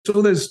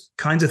all those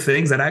kinds of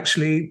things that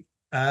actually,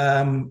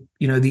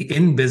 the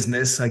inn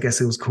business, I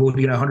guess it was called,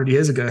 100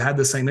 years ago, had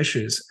the same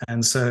issues.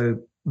 And so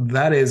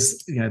that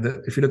is,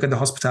 if you look at the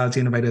hospitality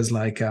innovators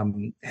like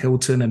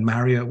Hilton and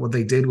Marriott, what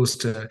they did was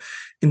to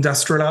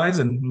industrialize,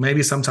 and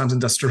maybe sometimes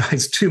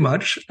industrialize too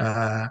much,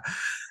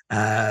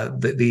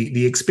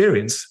 the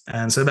experience.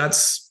 And so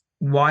that's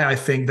why I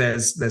think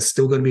there's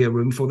still going to be a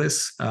room for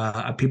this.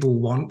 People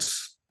want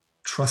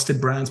trusted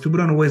brands. People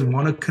don't always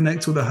want to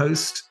connect with the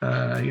host.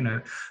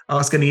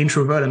 Ask any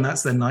introvert, and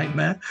that's their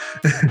nightmare,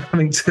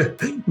 having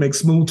to make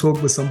small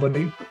talk with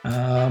somebody.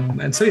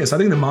 And so, yes, I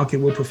think the market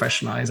will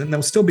professionalize, and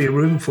there'll still be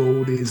room for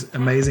all these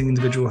amazing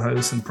individual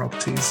hosts and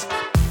properties.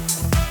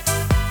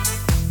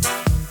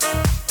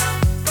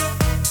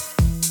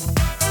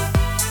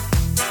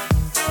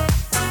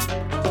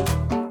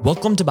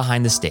 Welcome to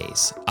Behind the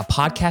Stays, a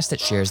podcast that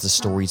shares the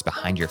stories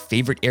behind your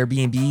favorite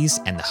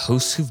Airbnbs and the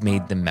hosts who've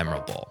made them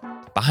memorable.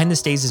 Behind the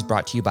Stays is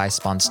brought to you by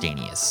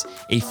Spontaneous,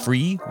 a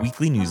free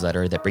weekly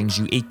newsletter that brings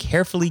you a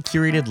carefully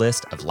curated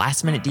list of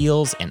last-minute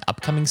deals and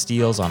upcoming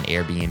steals on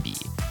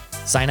Airbnb.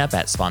 Sign up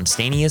at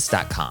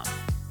spontaneous.com.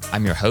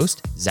 I'm your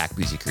host, Zach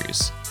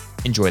Boozy-Cruz.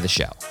 Enjoy the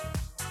show.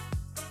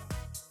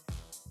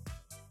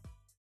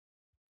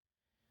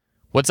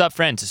 What's up,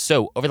 friends?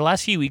 So over the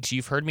last few weeks,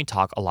 you've heard me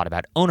talk a lot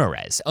about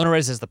OwnerRez.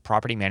 OwnerRez is the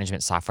property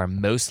management software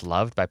most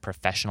loved by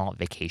professional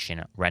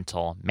vacation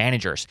rental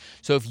managers.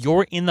 So if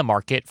you're in the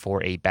market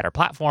for a better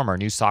platform or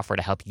new software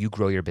to help you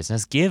grow your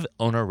business, give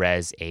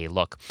OwnerRez a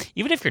look.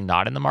 Even if you're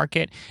not in the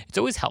market, it's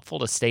always helpful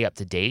to stay up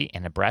to date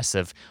and abreast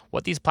of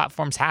what these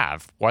platforms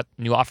have, what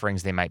new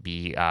offerings they might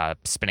be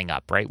spinning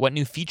up, right? What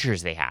new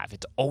features they have.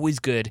 It's always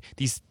good.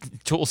 These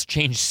tools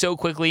change so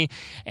quickly,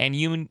 and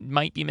you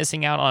might be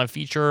missing out on a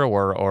feature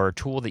or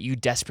tool that you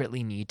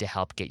desperately need to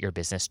help get your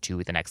business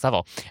to the next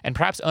level. And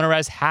perhaps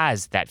OwnerRez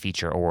has that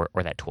feature or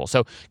that tool.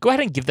 So go ahead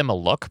and give them a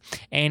look.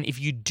 And if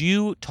you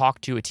do talk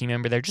to a team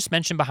member there, just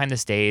mention Behind the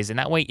Stays. And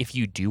that way, if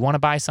you do want to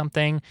buy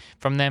something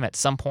from them at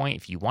some point,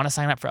 if you want to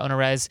sign up for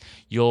OwnerRez,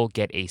 you'll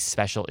get a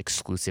special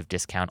exclusive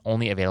discount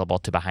only available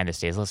to Behind the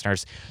Stays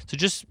listeners. So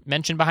just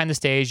mention Behind the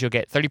Stays. You'll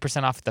get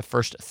 30% off the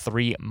first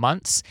 3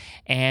 months,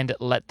 and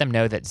let them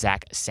know that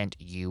Zach sent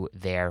you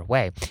their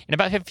way. In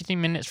about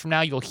 15 minutes from now,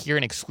 you'll hear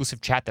an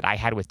exclusive chat that I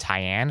had with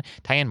Tyann.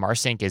 Tyann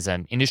Marsink is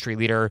an industry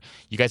leader.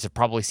 You guys have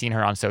probably seen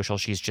her on social.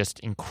 She's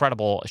just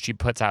incredible. She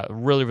puts out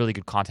really, really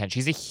good content.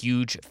 She's a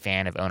huge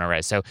fan of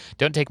OwnerRez. So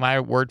don't take my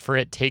word for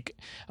it. Take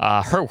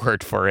her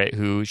word for it,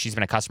 she's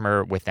been a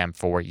customer with them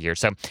for years.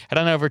 So head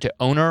on over to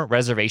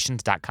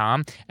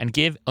ownerreservations.com and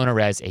give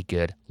OwnerRez a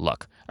good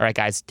look. All right,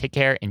 guys, take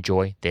care.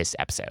 Enjoy this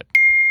episode.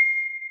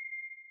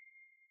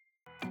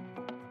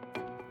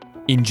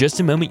 In just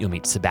a moment, you'll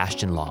meet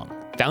Sebastian Long,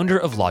 founder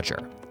of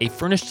Lodgeur, a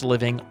furnished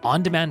living,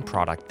 on-demand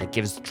product that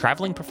gives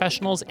traveling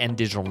professionals and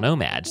digital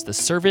nomads the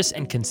service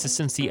and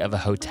consistency of a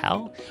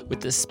hotel with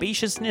the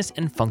spaciousness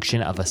and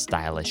function of a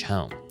stylish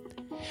home.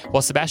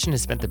 While Sebastian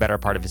has spent the better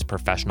part of his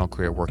professional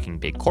career working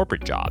big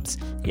corporate jobs,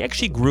 he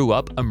actually grew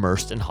up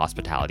immersed in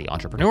hospitality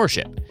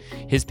entrepreneurship.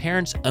 His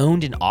parents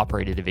owned and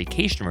operated a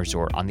vacation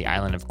resort on the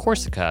island of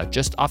Corsica,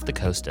 just off the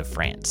coast of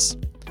France.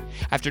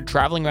 After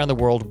traveling around the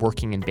world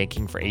working in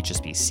banking for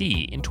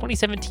HSBC, in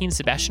 2017,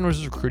 Sebastian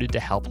was recruited to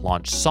help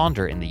launch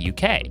Sonder in the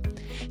UK.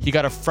 He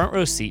got a front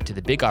row seat to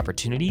the big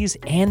opportunities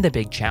and the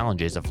big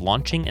challenges of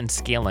launching and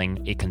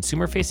scaling a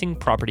consumer-facing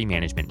property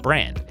management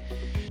brand.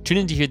 Tune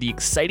in to hear the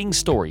exciting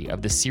story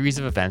of the series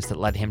of events that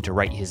led him to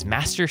write his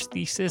master's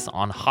thesis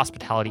on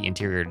hospitality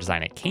interior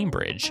design at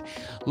Cambridge,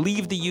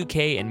 leave the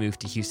UK and move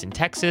to Houston,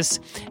 Texas,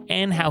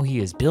 and how he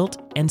has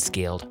built and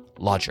scaled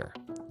Lodgeur.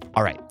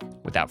 All right,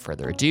 without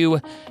further ado,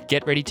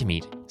 get ready to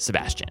meet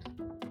Sebastian.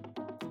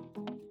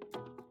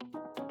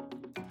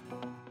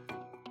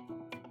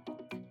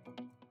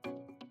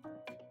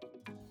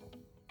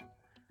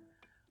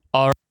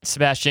 All right,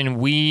 Sebastian,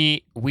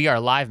 we are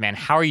live, man.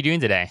 How are you doing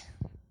today?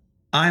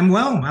 I'm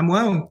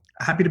well.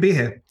 Happy to be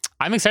here.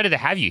 I'm excited to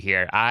have you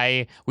here.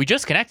 We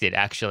just connected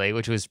actually,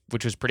 which was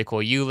pretty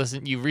cool. You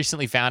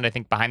recently found, I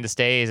think, Behind the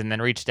Stays and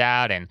then reached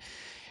out, and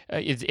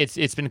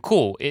it's been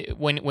cool.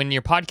 When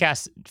your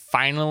podcast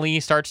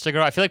finally starts to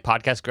grow, I feel like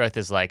podcast growth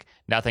is like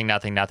nothing,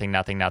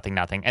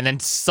 and then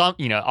some,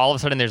 all of a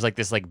sudden there's like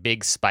this like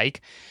big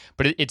spike.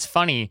 But it's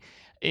funny.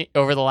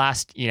 Over the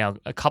last,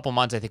 a couple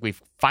months, I think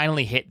we've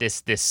finally hit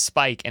this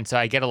spike, and so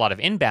I get a lot of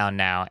inbound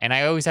now, and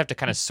I always have to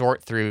kind of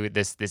sort through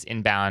this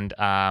inbound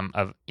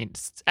of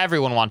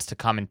everyone wants to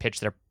come and pitch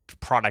their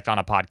product on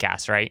a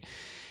podcast, right?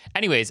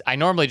 Anyways, I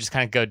normally just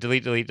kind of go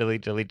delete,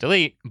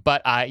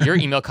 but your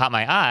email caught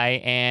my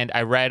eye, and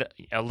I read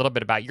a little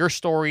bit about your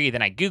story.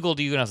 Then I Googled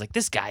you, and I was like,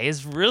 this guy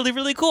is really,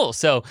 really cool.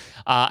 So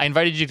I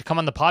invited you to come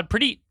on the pod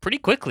pretty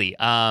quickly,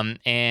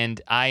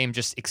 and I am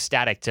just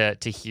ecstatic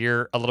to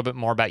hear a little bit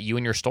more about you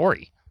and your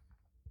story.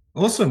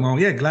 Awesome. Well,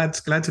 yeah, glad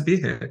to be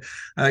here.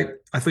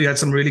 I thought you had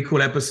some really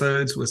cool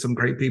episodes with some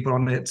great people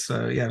on it.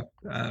 So yeah,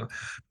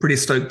 pretty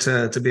stoked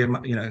to be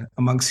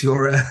amongst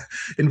your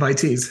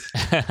invitees.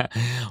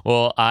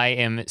 Well, I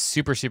am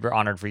super, super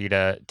honored for you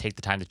to take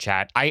the time to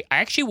chat. I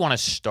actually want to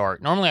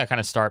start. Normally, I kind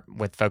of start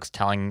with folks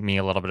telling me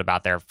a little bit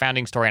about their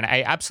founding story, and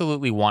I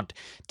absolutely want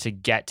to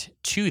get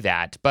to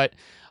that. But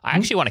I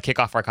actually want to kick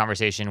off our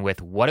conversation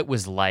with what it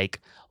was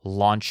like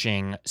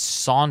launching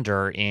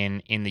Sonder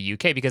in the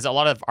UK, because a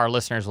lot of our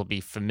listeners will be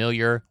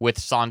familiar with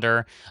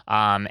Sonder.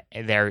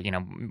 They're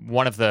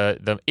one of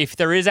the if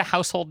there is a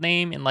household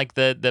name in like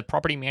the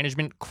property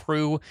management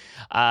crew,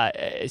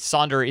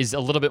 Sonder is a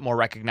little bit more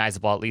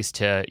recognizable, at least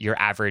to your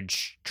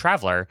average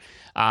traveler.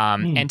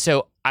 And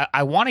so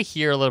I want to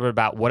hear a little bit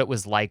about what it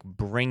was like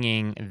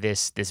bringing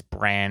this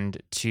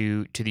brand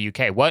to the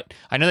UK.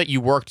 I know that you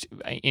worked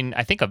in,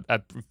 I think,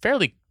 a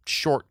fairly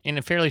short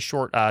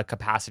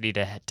capacity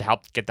to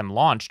help get them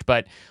launched,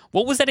 but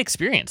what was that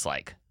experience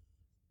like?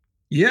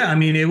 Yeah, I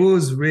mean, it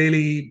was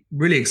really,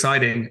 really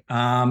exciting.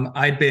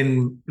 I'd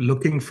been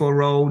looking for a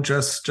role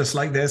just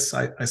like this.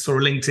 I saw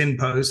a LinkedIn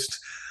post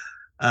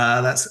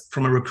that's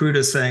from a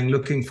recruiter saying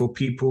looking for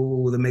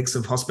people with a mix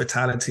of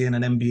hospitality and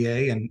an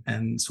MBA,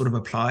 and sort of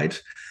applied.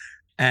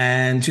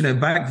 And,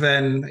 back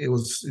then it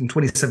was in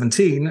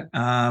 2017,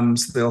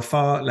 so they were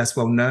far less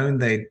well known.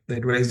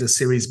 They'd raised a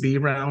Series B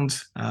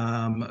round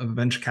of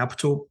venture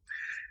capital.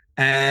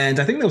 And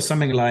I think there was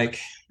something like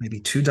maybe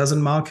 24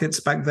 markets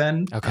back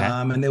then. Okay.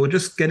 And they were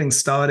just getting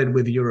started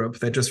with Europe.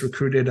 They just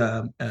recruited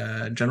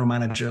a general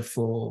manager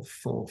for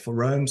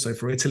Rome, so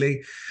for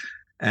Italy.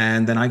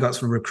 And then I got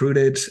sort of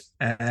recruited,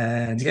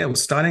 and yeah,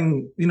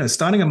 starting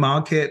a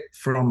market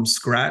from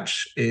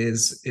scratch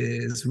is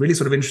really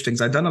sort of interesting.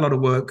 So I've done a lot of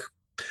work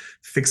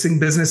fixing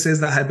businesses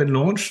that had been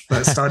launched,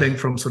 but starting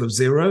from sort of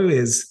zero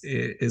is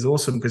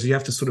awesome, because you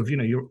have to sort of,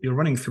 you're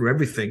running through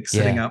everything,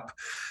 setting up,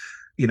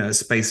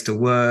 space to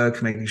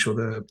work, making sure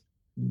the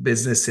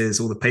businesses,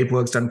 all the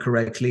paperwork's done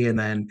correctly, and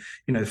then,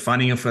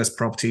 finding your first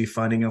property,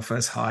 finding your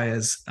first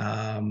hires,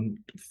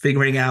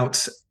 figuring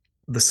out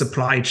the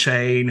supply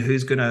chain,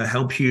 who's going to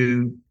help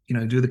you,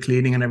 do the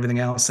cleaning and everything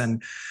else.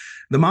 And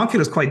the market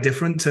was quite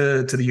different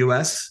to the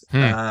US.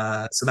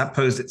 So that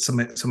posed some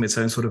of its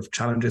own sort of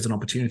challenges and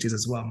opportunities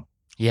as well.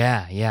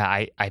 Yeah,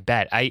 I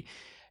bet.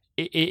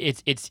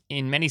 It's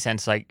in many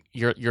sense like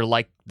you're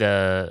like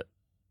the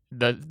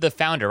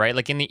founder, right?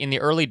 Like in the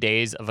early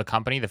days of a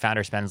company, the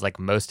founder spends like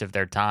most of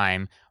their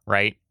time,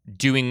 right,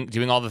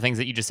 doing all the things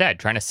that you just said,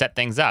 trying to set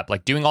things up,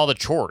 like doing all the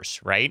chores,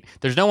 right?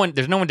 There's no one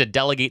to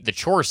delegate the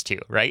chores to,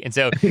 right? And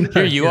so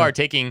here you are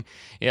taking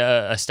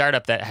a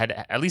startup that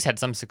had at least had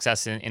some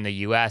success in the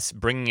US,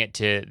 bringing it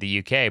to the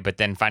UK, but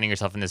then finding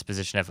yourself in this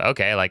position of,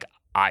 okay, like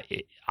I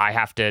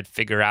have to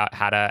figure out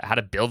how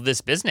to build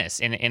this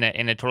business in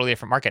a totally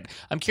different market.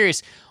 I'm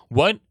curious,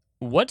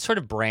 what sort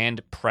of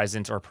brand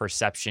presence or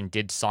perception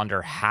did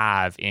Sonder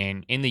have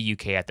in the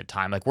UK at the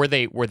time? Like, were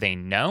they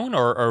known,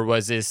 or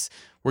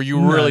were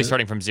you really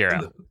starting from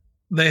zero?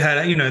 They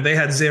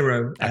had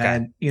zero.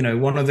 Okay.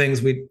 And, one of the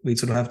things we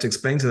sort of have to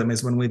explain to them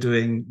is when we're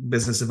doing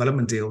business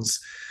development deals,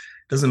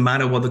 doesn't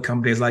matter what the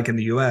company is like in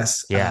the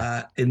US.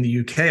 Yeah. In the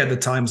UK at the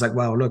time, it's like,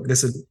 wow, look,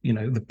 this is,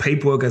 the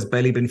paperwork has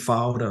barely been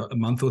filed a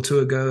month or two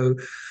ago.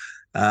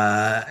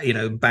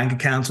 Bank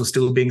accounts were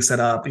still being set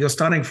up. You're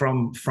starting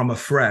from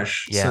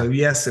afresh. Yeah. So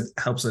yes, it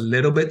helps a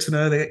little bit to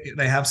know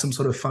they have some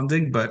sort of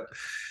funding, but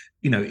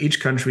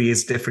each country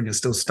is different. You're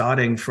still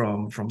starting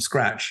from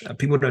scratch.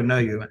 People don't know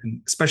you,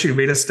 and especially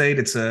real estate.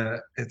 It's a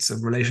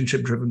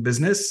relationship driven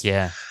business.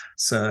 Yeah.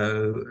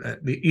 So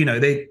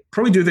they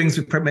probably do things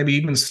maybe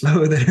even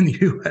slower than in the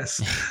US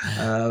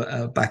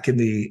back in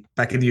the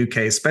UK,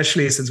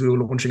 especially since we were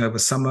launching over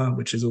summer,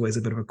 which is always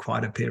a bit of a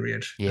quieter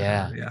period.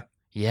 Yeah.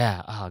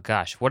 Yeah. Oh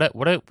gosh, what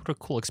a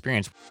cool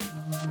experience.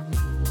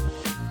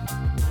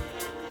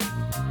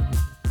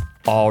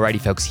 Alrighty,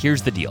 folks,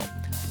 here's the deal.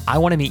 I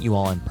want to meet you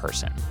all in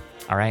person.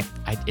 All right,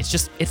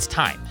 it's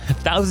time.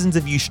 Thousands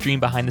of you stream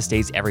Behind the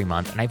Stays every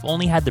month, and I've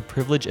only had the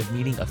privilege of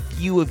meeting a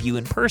few of you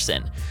in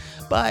person.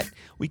 But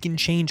we can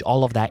change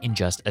all of that in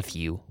just a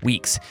few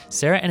weeks.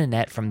 Sarah and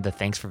Annette from the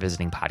Thanks for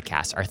Visiting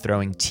podcast are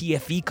throwing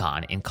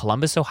TFVCon in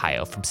Columbus,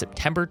 Ohio from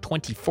September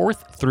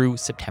 24th through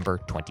September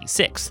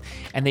 26th.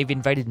 And they've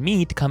invited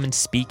me to come and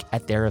speak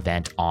at their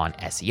event on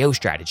SEO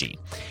strategy.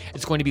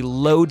 It's going to be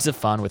loads of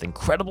fun with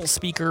incredible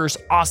speakers,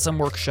 awesome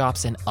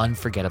workshops, and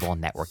unforgettable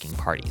networking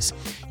parties.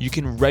 You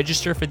can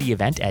register for the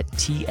event at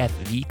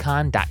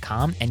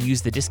tfvcon.com and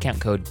use the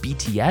discount code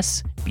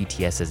BTS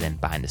as in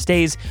Behind the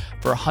Stays,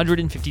 for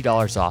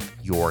 $150 off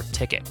your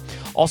ticket.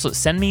 Also,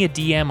 send me a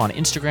DM on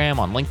Instagram,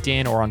 on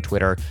LinkedIn, or on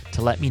Twitter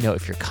to let me know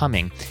if you're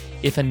coming.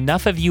 If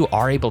enough of you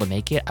are able to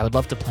make it, I would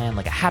love to plan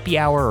like a happy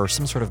hour or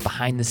some sort of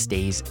behind the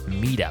stays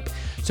meetup.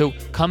 So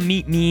come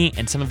meet me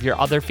and some of your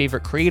other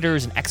favorite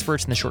creators and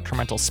experts in the short-term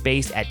rental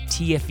space at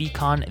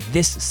TFVCon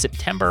this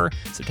September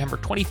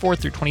 24th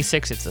through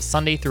 26th. It's a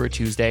Sunday through a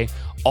Tuesday.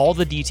 All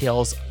the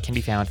details can be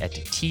found at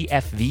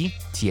TFVCon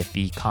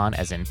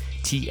as in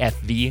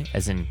TFV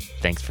as in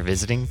thanks for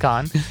visiting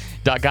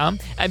con.com.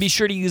 And be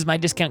sure to use my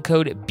discount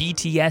code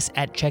BTS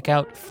at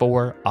checkout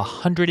for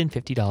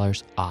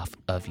 $150 off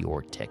of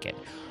your ticket.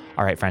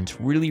 All right, friends,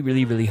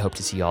 really hope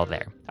to see you all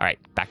there. All right,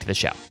 back to the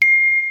show.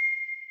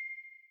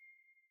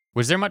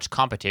 Was there much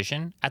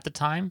competition at the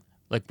time?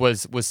 Like,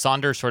 was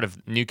Sonder sort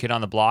of new kid on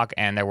the block,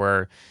 and there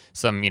were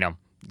some,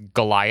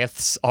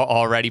 Goliaths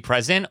already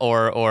present,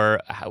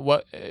 or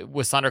what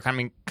was Sonder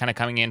kind of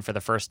coming in for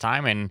the first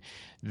time, and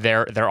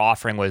their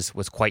offering was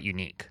quite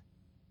unique?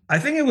 I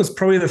think it was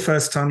probably the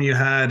first time you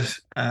had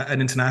an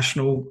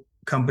international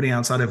company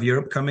outside of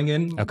Europe coming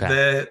in.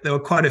 Okay. There were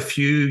quite a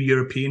few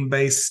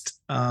European-based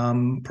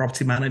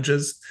property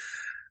managers.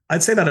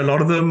 I'd say that a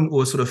lot of them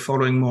were sort of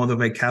following more the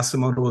Vacasa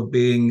model of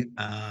being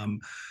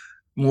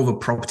more of a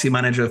property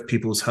manager of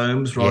people's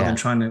homes rather than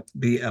trying to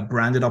be a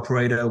branded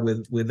operator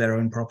with their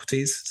own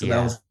properties. So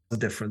that was the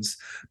difference.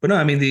 But no,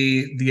 I mean,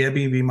 the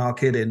Airbnb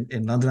market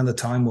in London at the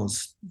time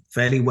was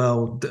fairly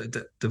well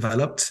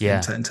developed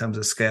in terms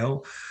of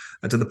scale,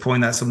 to the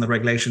point that some of the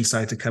regulations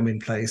started to come in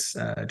place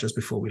just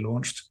before we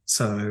launched.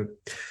 So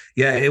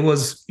yeah, it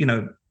was,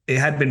 it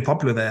had been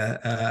popular there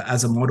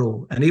as a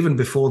model. And even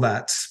before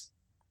that,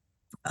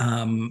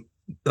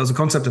 there was a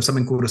concept of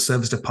something called a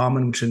service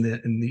department, which in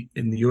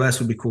the US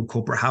would be called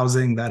corporate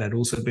housing. That had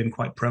also been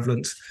quite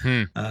prevalent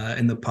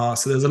in the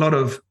past. So there's a lot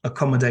of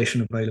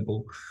accommodation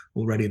available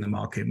already in the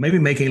market, maybe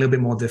making it a little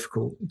bit more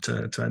difficult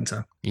to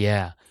enter.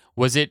 Yeah.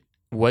 What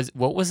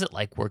was it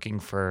like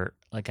working for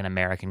like an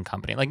American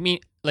company?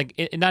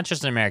 Not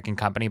just an American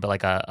company, but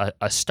like a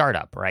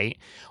startup, right?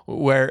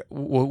 Where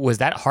was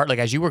that hard? Like,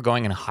 as you were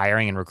going and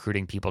hiring and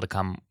recruiting people to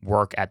come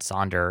work at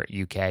Sonder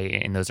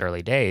UK in those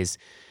early days,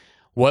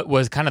 what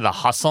was kind of the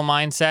hustle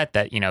mindset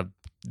that,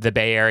 the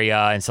Bay Area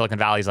and Silicon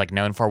Valley is like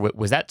known for?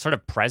 Was that sort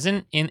of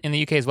present in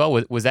the UK as well?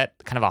 Was that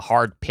kind of a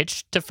hard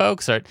pitch to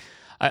folks? Or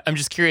I'm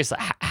just curious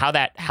how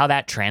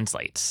that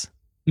translates.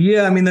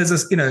 Yeah, I mean, there's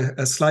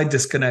a slight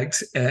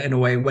disconnect in a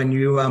way when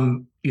you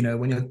when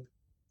you're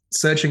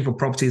searching for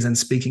properties and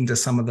speaking to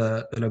some of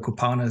the local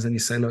partners, and you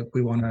say, look,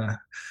 we want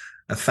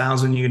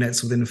 1,000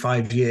 units within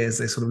 5 years.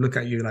 They sort of look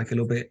at you like a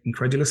little bit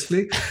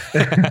incredulously.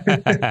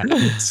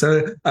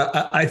 So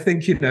I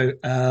think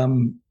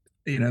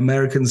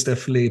Americans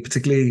definitely,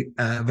 particularly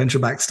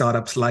venture-backed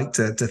startups, like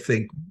to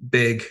think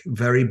big,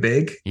 very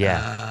big.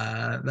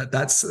 Yeah,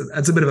 that's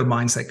a bit of a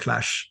mindset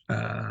clash,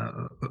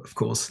 of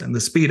course, and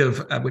the speed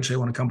at which they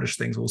want to accomplish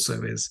things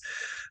also is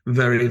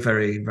very,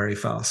 very, very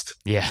fast.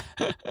 Yeah.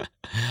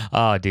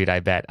 Oh, dude, I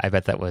bet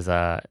that was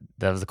a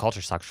culture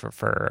shock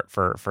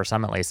for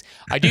some at least.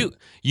 I do.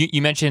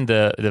 You mentioned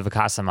the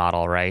Vacasa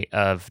model, right?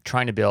 Of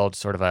trying to build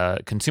sort of a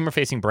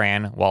consumer-facing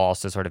brand while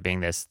also sort of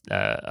being this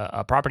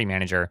a property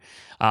manager,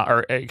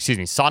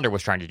 Sonder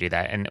was trying to do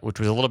that, and which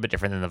was a little bit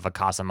different than the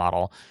Vacasa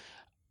model.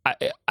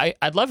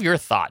 I'd love your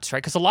thoughts,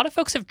 right? Because a lot of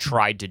folks have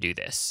tried to do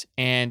this,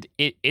 and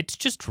it's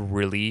just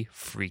really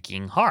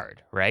freaking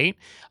hard, right?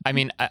 I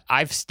mean,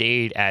 I've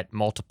stayed at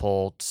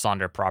multiple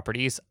Sonder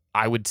properties.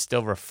 I would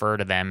still refer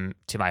to them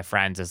to my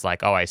friends as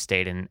like, oh, I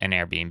stayed in an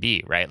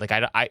Airbnb, right? Like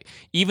I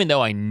even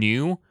though I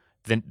knew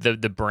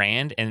the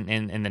brand and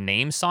the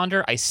name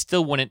Sonder, I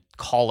still wouldn't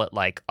call it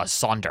like a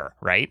Sonder,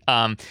 right?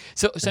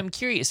 So I'm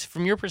curious,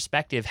 from your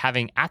perspective,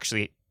 having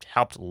actually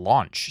helped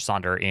launch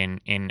Sonder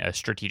in a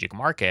strategic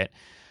market,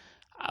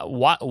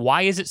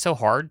 why is it so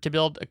hard to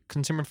build a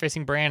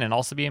consumer-facing brand and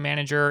also be a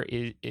manager?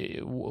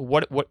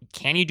 What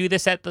can you do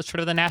this at the sort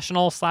of the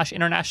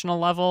national/international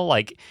level?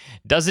 Like,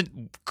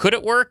 could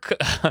it work?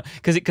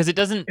 Because it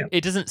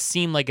doesn't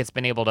seem like it's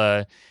been able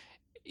to.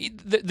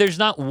 There's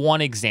not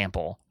one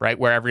example, right,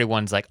 where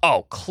everyone's like,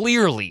 oh,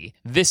 clearly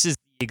this is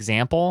the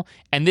example,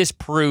 and this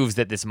proves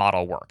that this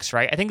model works,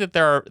 right? I think that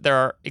there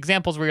are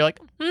examples where you're like,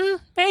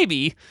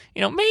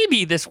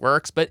 maybe this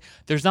works, but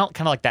there's not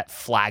kind of like that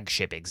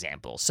flagship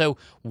example. So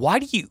why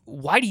do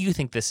you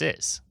think this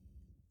is?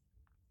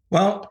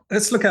 Well,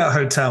 let's look at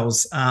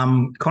hotels.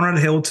 Conrad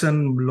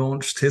Hilton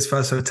launched his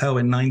first hotel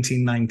in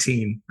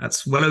 1919.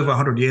 That's well over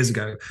 100 years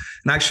ago.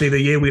 And actually, the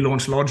year we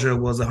launched Lodgeur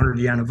was the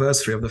 100-year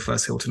anniversary of the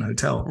first Hilton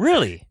hotel.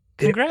 Really?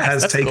 Congrats. It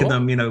has That's taken cool.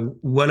 them,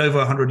 well over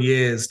 100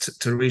 years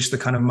to reach the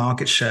kind of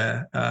market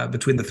share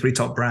between the three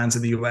top brands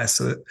in the US.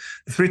 So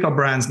the three top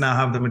brands now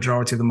have the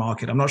majority of the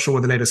market. I'm not sure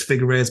what the latest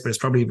figure is, but it's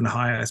probably even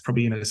higher. It's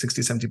probably,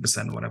 60,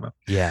 70% or whatever.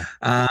 Yeah.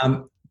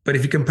 But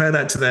if you compare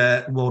that to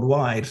their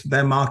worldwide,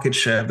 their market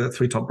share of the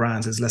three top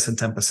brands is less than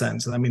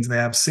 10%. So that means they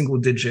have single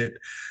digit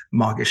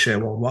market share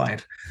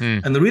worldwide.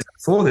 And the reason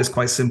for this,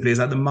 quite simply, is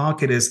that the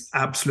market is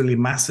absolutely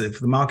massive.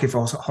 The market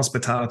for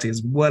hospitality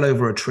is well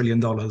over $1 trillion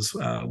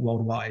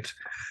worldwide.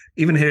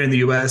 Even here in the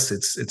US,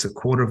 it's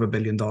 $250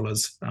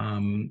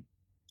 million.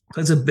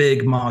 So it's a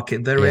big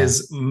market. There Yeah.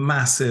 is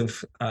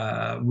massive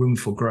room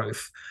for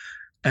growth.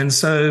 And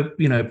so,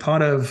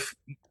 part of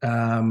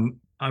our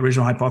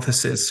original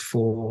hypothesis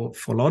for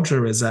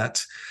Lodgeur is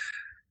that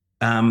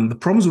the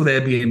problems with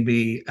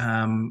Airbnb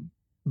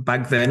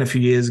back then, a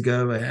few years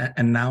ago,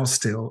 and now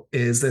still,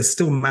 is there's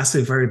still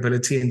massive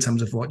variability in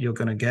terms of what you're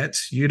going to get.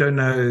 You don't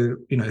know,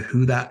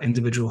 who that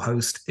individual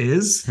host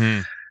is, Hmm.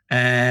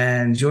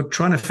 and you're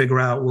trying to figure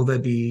out will they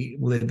be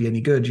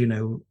any good?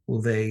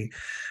 Will they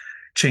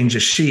change the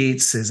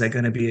sheets? Is there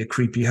going to be a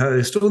creepy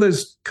host? All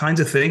those kinds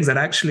of things that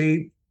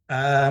actually,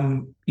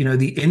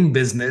 the in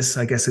business,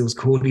 I guess it was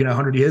called,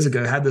 100 years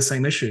ago, had the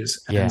same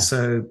issues. And Yeah.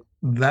 so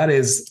that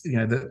is,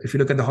 if you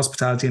look at the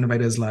hospitality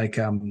innovators like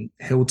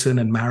Hilton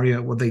and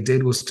Marriott, what they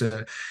did was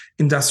to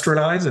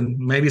industrialize, and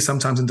maybe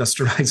sometimes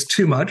industrialize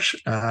too much,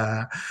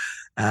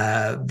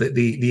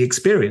 the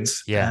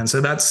experience. Yeah. And so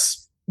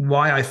that's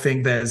why I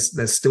think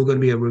there's still going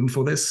to be a room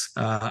for this.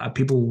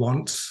 People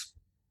want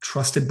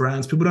trusted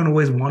brands. People don't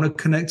always want to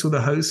connect with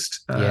a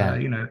host.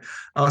 Yeah.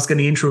 Ask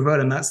any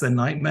introvert, and that's their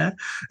nightmare,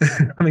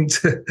 having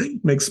to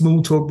make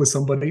small talk with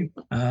somebody.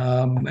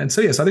 And so,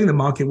 yes, I think the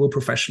market will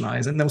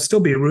professionalize, and there'll still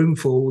be room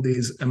for all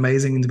these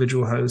amazing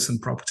individual hosts and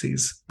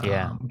properties.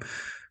 Yeah.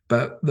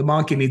 But the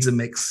market needs a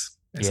mix,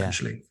 Yeah.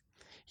 essentially.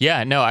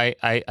 Yeah. No,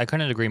 I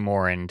couldn't agree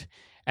more. And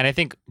I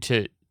think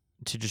to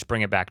just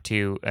bring it back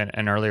to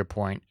an earlier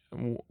point,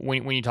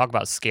 when you talk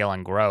about scale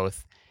and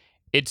growth,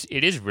 it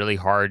is really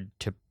hard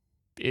to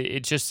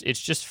it's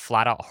just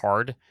flat out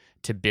hard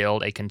to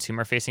build a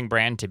consumer facing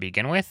brand to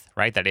begin with,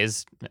 right? That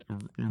is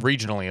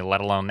regionally,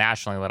 let alone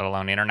nationally, let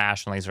alone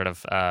internationally, sort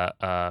of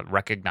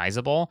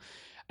recognizable.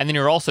 And then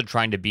you're also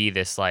trying to be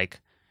this like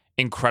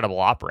incredible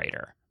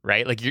operator,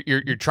 right? Like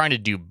you're trying to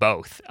do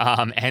both,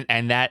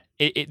 and that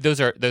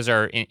those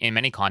are in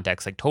many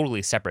contexts like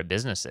totally separate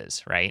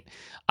businesses, right?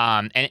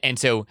 And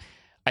so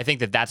I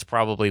think that's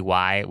probably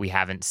why we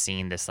haven't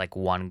seen this like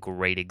one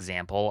great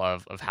example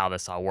of how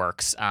this all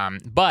works.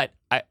 But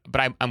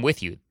I'm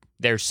with you.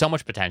 There's so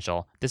much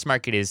potential. This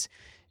market is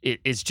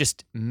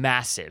just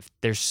massive.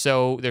 There's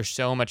so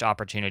much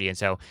opportunity, and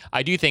so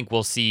I do think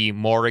we'll see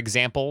more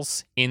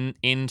examples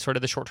in sort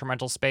of the short-term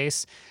rental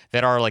space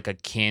that are like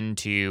akin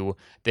to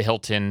the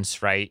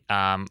Hiltons, right?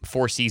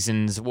 Four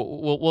Seasons.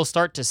 We'll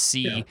start to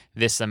see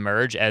this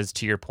emerge as,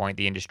 to your point,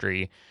 the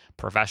industry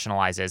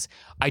professionalizes.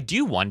 I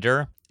do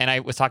wonder, and I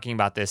was talking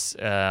about this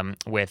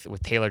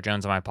with Taylor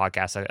Jones on my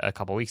podcast a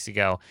couple weeks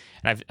ago,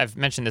 and I've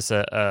mentioned this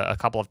a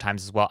couple of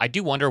times as well. I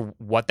do wonder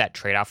what that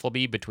trade-off will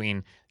be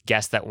between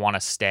guests that want to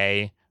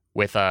stay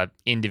with a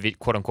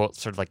quote unquote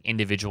sort of like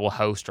individual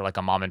host or like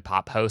a mom and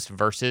pop host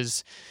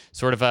versus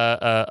sort of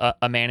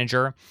a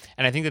manager.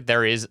 And I think that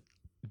there is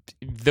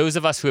those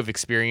of us who have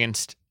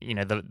experienced,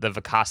 the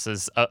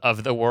Vicasas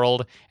of the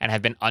world and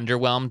have been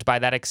underwhelmed by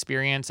that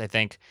experience. I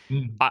think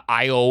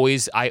I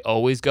always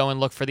go and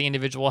look for the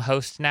individual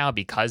host now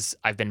because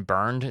I've been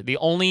burned. The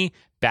only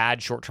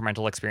bad short-term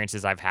rental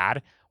experiences I've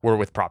had were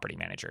with property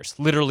managers,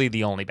 literally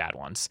the only bad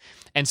ones.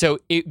 And so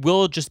it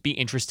will just be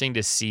interesting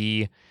to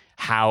see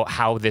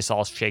how this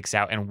all shakes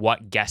out and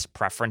what guest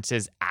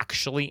preferences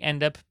actually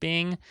end up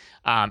being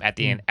at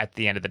the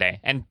end of the day.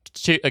 And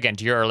to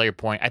your earlier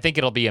point, I think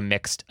it'll be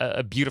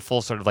a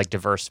beautiful sort of like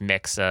diverse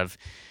mix of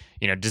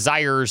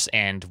desires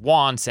and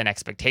wants and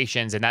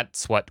expectations, and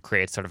that's what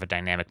creates sort of a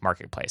dynamic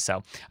marketplace.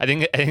 So I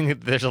think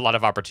there's a lot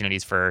of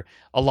opportunities for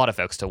a lot of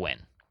folks to win.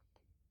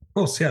 Of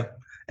course, yeah.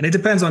 And it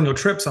depends on your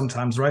trip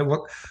sometimes, right?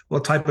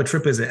 What type of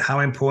trip is it?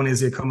 How important is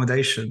the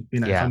accommodation?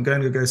 If I'm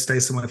going to go stay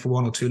somewhere for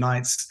 1 or 2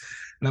 nights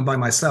and I'm by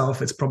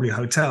myself, it's probably a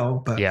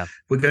hotel. But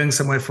we're going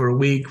somewhere for a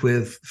week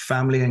with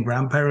family and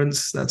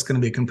grandparents, that's going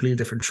to be a completely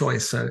different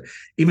choice. So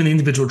even the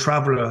individual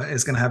traveler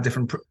is going to have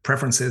different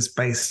preferences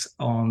based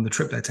on the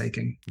trip they're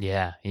taking.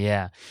 Yeah,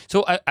 yeah.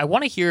 So I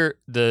want to hear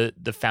the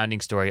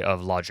founding story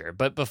of Lodgeur.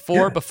 But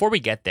before we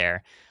get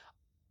there,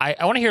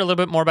 I want to hear a little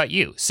bit more about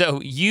you. So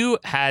you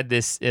had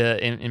this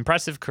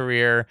impressive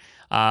career,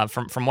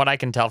 from what I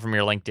can tell from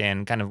your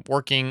LinkedIn, kind of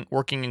working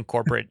in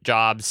corporate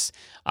jobs,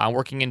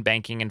 working in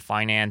banking and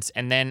finance,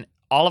 and then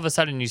all of a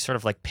sudden you sort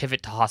of like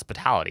pivot to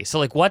hospitality. So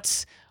like,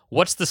 what's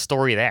the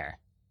story there?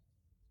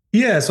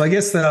 Yeah, so I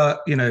guess there are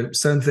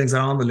certain things that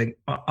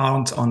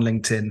aren't on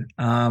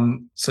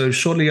LinkedIn. So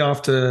shortly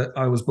after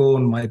I was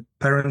born, my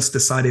parents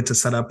decided to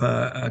set up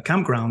a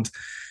campground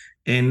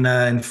in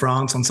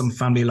France on some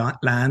family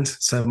land.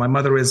 So my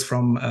mother is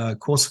from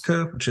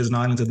Corsica, which is an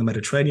island in the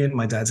Mediterranean.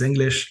 My dad's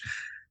English.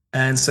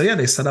 And so,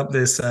 they set up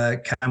this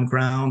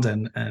campground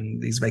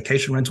and these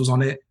vacation rentals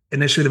on it.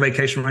 Initially, the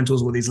vacation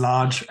rentals were these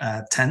large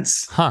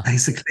tents,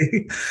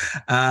 basically.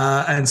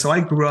 And so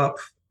I grew up,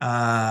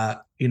 on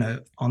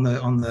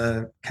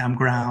the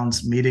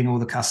campgrounds, meeting all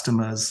the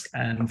customers.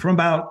 And from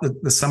about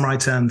the summer I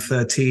turned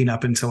 13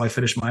 up until I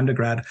finished my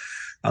undergrad,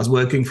 I was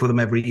working for them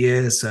every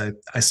year. So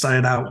I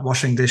started out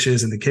washing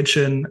dishes in the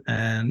kitchen.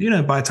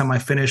 And, by the time I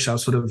finished, I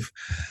was sort of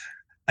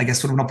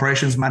an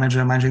operations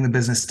manager, managing the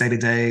business day to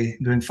day,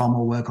 doing far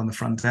more work on the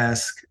front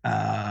desk,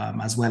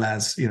 as well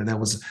as, there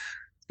was,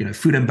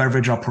 food and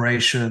beverage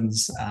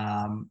operations,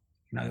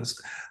 there's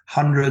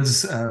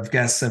hundreds of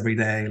guests every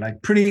day,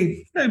 like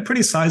pretty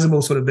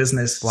sizable sort of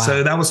business. Wow.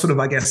 So that was sort of,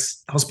 I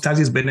guess,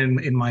 hospitality has been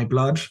in my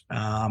blood.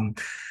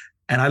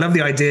 And I love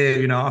the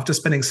idea, after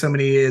spending so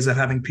many years of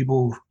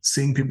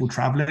seeing people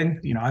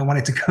traveling, I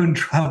wanted to go and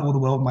travel the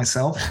world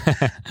myself.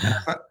 And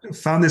I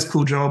found this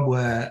cool job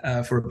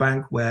where for a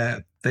bank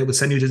where they would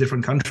send you to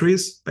different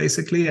countries,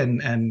 basically,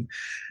 and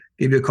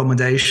give you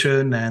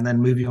accommodation and then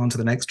move you on to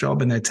the next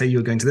job. And they'd tell you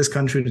you're going to this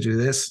country to do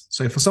this.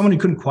 So for someone who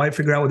couldn't quite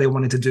figure out what they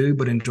wanted to do,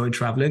 but enjoyed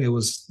traveling, it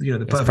was,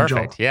 the perfect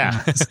job.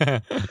 Yeah.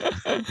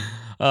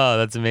 Oh,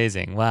 that's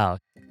amazing. Wow.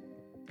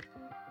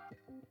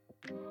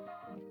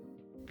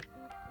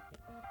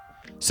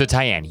 So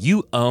Tyann,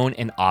 you own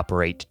and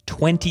operate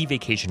 20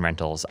 vacation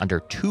rentals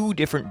under 2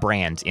 different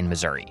brands in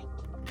Missouri.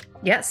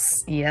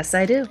 Yes,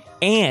 I do.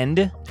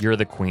 And you're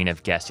the queen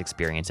of guest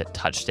experience at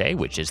TouchStay,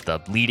 which is the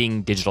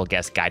leading digital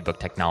guest guidebook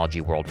technology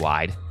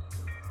worldwide.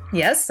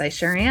 Yes, I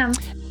sure am.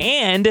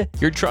 And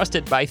you're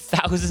trusted by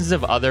thousands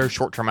of other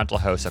short-term rental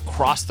hosts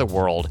across the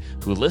world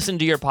who listen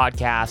to your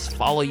podcast,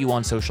 follow you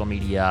on social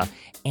media,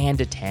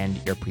 and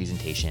attend your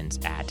presentations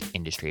at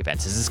industry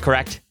events. Is this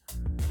correct?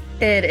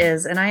 It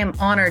is, and I am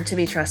honored to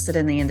be trusted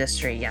in the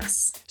industry,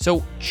 yes.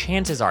 So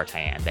chances are,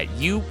 Tyann, that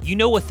you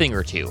know a thing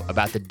or two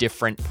about the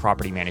different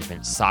property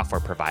management software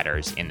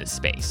providers in this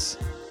space.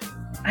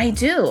 I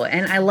do,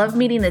 and I love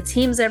meeting the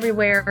teams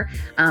everywhere,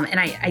 and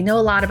I know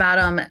a lot about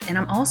them, and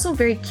I'm also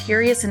very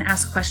curious and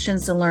ask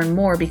questions to learn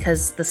more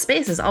because the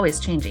space is always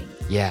changing.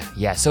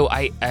 Yeah. So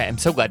I am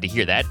so glad to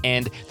hear that,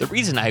 and the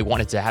reason I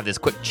wanted to have this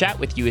quick chat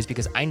with you is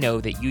because I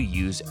know that you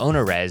use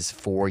OwnerRez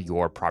for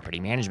your property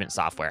management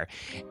software,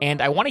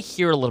 and I want to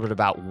hear a little bit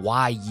about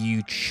why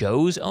you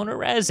chose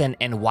OwnerRez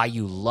and why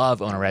you love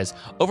OwnerRez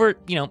over,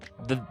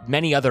 the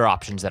many other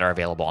options that are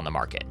available on the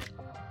market.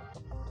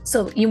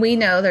 So we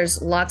know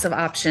there's lots of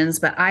options,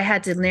 but I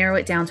had to narrow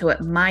it down to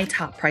what my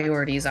top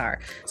priorities are.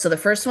 So the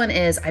first one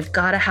is I've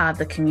got to have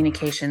the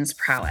communications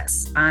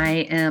prowess.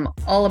 I am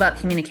all about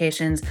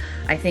communications.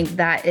 I think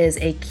that is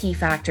a key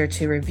factor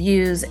to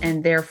reviews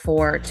and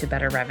therefore to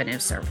better revenue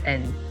serve.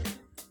 And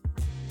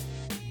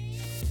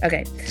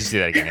okay. Just do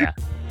that again,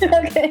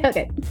 yeah.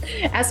 Okay.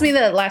 Ask me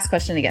the last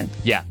question again.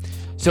 Yeah.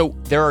 So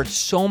there are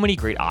so many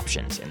great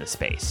options in the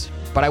space,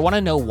 but I want to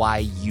know why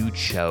you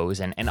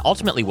chose and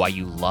ultimately why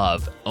you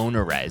love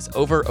OwnerRez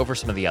over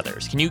some of the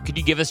others. Could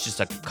you give us just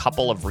a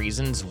couple of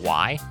reasons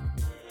why?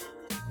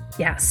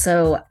 Yeah,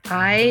 so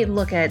I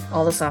look at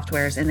all the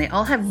softwares and they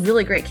all have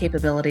really great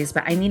capabilities,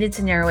 but I needed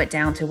to narrow it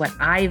down to what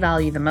I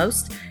value the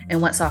most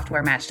and what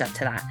software matched up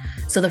to that.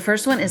 So the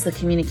first one is the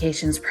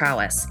communications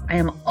prowess. I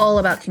am all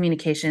about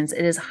communications.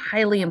 It is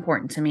highly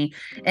important to me,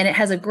 and it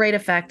has a great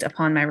effect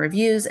upon my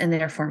reviews and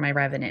therefore my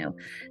revenue.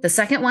 The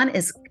second one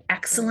is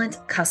excellent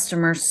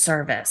customer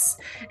service.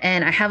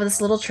 And I have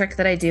this little trick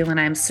that I do when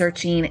I'm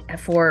searching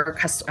for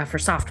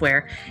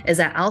software is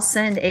that I'll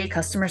send a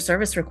customer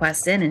service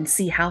request in and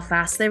see how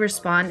fast they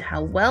respond,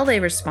 how well they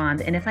respond,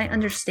 and if I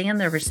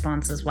understand their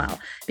response as well,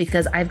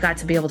 because I've got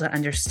to be able to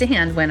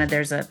understand when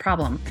there's a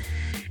problem.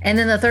 And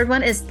then the third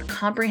one is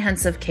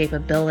comprehensive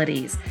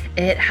capabilities.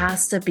 It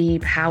has to be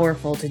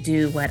powerful to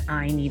do what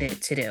I need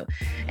it to do.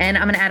 And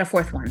I'm going to add a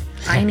fourth one.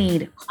 I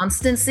need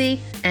constancy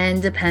and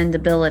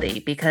dependability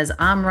because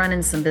I'm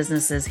running some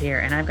businesses here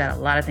and I've got a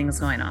lot of things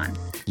going on.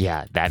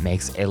 Yeah, that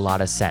makes a lot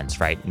of sense,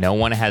 right? No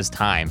one has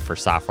time for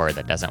software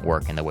that doesn't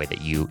work in the way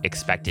that you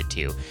expect it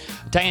to.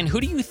 Tyann,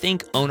 who do you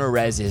think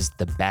OwnerRez is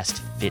the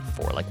best fit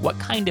for? Like, what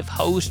kind of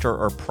host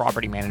or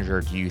property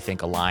manager do you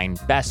think align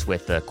best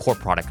with the core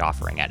product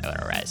offering at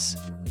OwnerRez?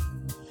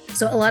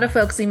 So a lot of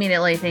folks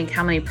immediately think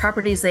how many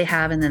properties they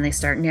have, and then they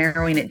start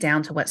narrowing it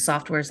down to what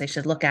softwares they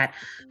should look at.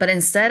 But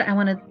instead, I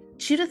want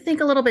you to think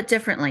a little bit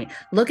differently.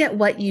 Look at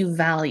what you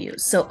value.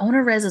 So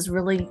OwnerRez is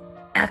really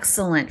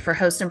excellent for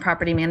host and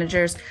property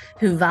managers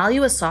who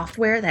value a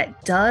software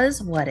that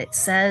does what it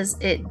says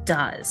it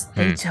does.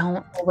 They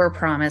don't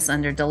overpromise,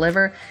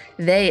 underdeliver.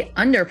 They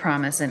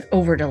underpromise and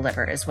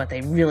overdeliver is what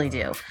they really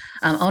do.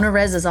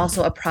 OwnerRez is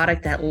also a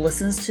product that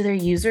listens to their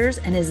users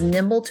and is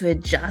nimble to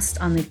adjust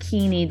on the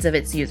key needs of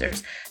its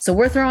users. So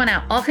we're throwing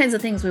out all kinds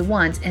of things we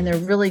want, and they're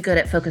really good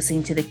at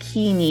focusing to the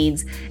key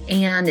needs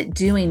and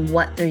doing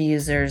what their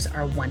users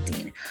are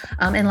wanting.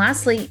 And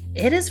lastly,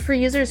 it is for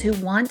users who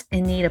want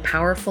and need a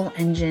powerful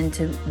engine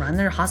to run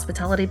their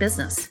hospitality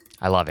business.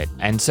 I love it.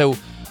 And so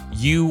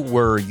you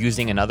were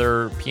using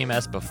another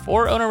PMS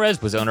before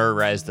OwnerRez. Was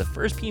OwnerRez the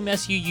first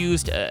PMS you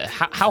used?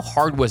 How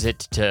hard was it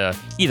to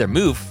either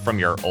move from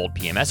your old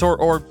PMS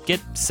or get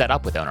set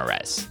up with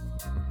OwnerRez?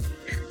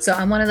 So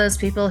I'm one of those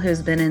people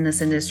who's been in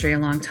this industry a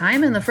long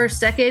time, and the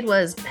first decade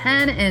was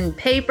pen and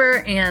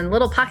paper and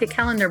little pocket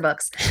calendar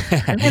books.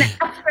 And then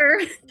after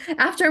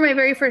after my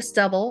very first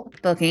double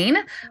booking,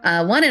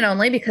 one and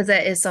only, because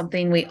that is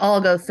something we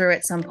all go through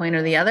at some point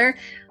or the other,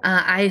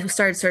 I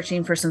started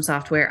searching for some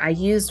software. I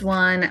used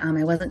one.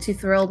 I wasn't too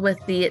thrilled with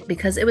it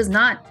because it was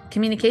not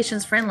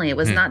communications friendly. It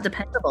was not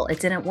dependable. It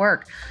didn't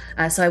work.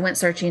 So I went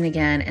searching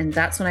again, and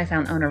that's when I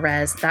found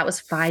OwnerRez. That was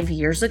 5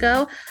 years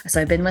ago.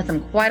 So I've been with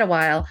them quite a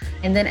while.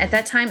 And then at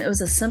that time, it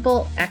was a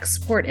simple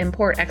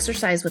export-import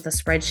exercise with a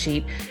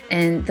spreadsheet.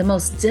 And the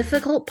most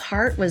difficult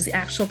part was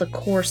the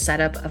core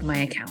setup of my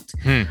account.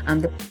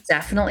 There's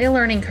definitely a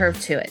learning curve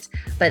to it.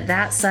 But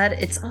that said,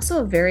 it's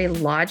also a very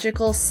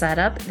logical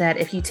setup that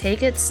if you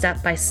take it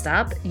step by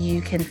step,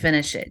 you can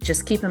finish it.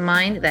 Just keep in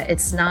mind that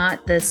it's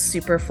not this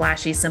super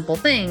flashy, simple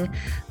thing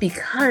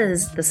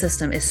because the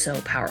system is so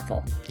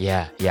powerful.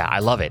 Yeah, I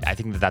love it. I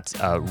think that's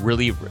a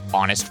really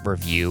honest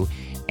review.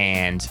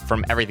 And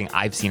from everything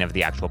I've seen of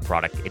the actual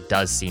product, it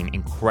does seem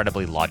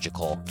incredibly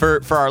logical.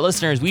 For our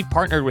listeners, we've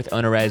partnered with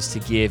OwnerRez to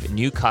give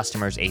new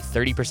customers a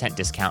 30%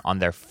 discount on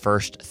their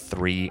first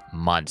 3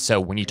 months. So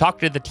when you talk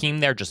to the team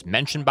there, just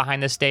mention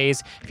Behind the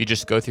Stays. If you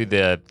just go through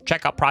the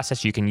checkout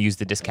process, you can use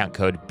the discount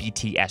code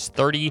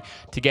BTS30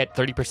 to get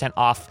 30%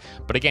 off.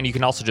 But again, you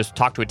can also just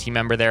talk to a team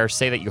member there,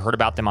 say that you heard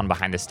about them on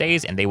Behind the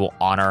Stays, and they will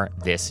honor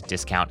this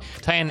discount.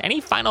 Tyann, any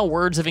final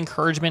words of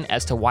encouragement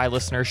as to why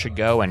listeners should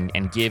go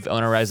and give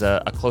OwnerRez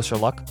a closer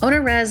look?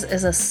 OwnerRez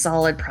is a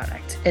solid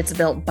product. It's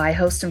built by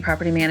hosts and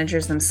property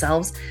managers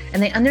themselves,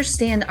 and they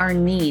understand our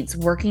needs,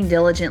 working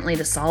diligently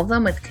to solve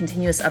them with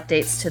continuous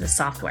updates to the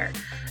software.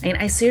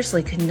 I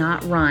seriously could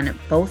not run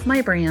both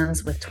my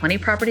brands with 20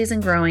 properties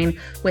and growing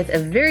with a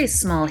very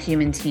small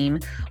human team,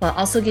 while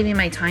also giving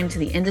my time to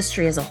the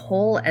industry as a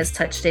whole as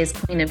TouchStay's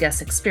queen of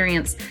guest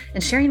experience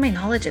and sharing my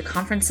knowledge at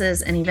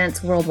conferences and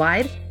events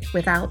worldwide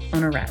without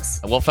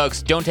OwnerRez. Well,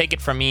 folks, don't take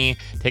it from me.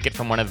 Take it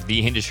from one of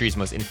the industry's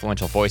most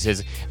influential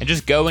voices, and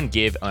just go and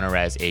give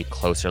OwnerRez a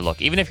closer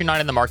look. Even if you're not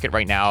in the market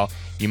right now,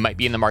 you might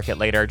be in the market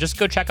later. Just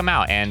go check them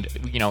out. And,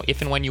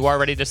 if and when you are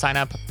ready to sign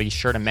up, be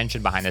sure to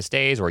mention Behind the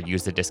Stays or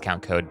use the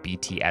discount code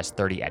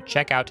BTS30 at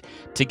checkout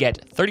to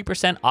get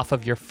 30% off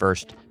of your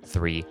first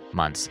 3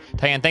 months.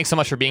 Tyann, thanks so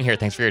much for being here.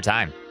 Thanks for your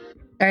time.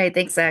 All right.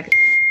 Thanks, Zach.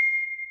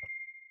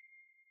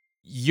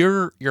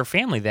 Your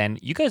family then,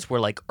 you guys were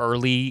like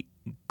early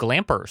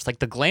glampers, like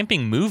the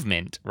glamping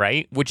movement,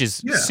 right? Which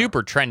is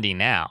super trendy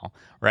now,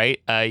 right?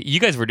 You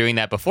guys were doing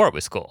that before it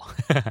was cool.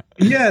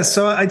 Yeah,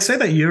 so I'd say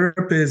that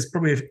Europe is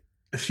probably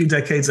a few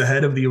decades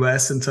ahead of the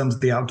US in terms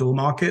of the outdoor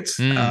market,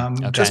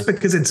 just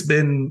because it's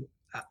been,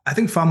 I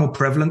think, far more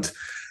prevalent.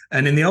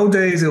 And in the old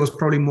days, it was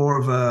probably more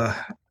of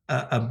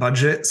a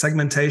budget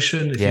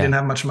segmentation. If you didn't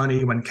have much money,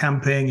 you went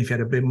camping. If you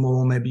had a bit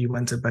more, maybe you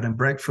went to bed and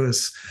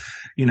breakfast.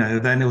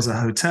 Then it was a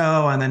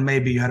hotel, and then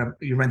maybe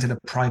you rented a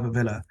private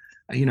villa.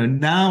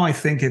 Now I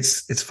think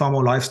it's far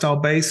more lifestyle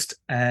based.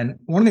 And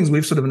one of the things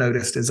we've sort of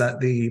noticed is that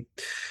the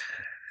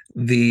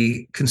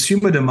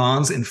consumer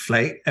demands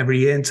inflate every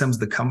year in terms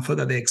of the comfort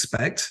that they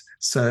expect.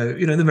 So,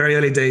 in the very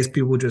early days,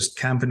 people would just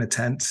camp in a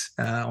tent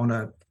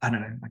on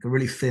like a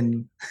really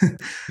thin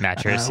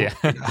mattress,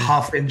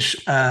 half-inch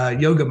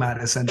yoga mat,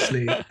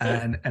 essentially.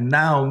 And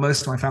now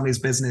most of my family's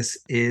business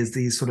is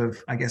these sort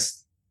of, I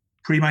guess,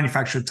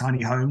 pre-manufactured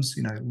tiny homes,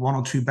 1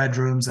 or 2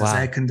 bedrooms, there's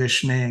air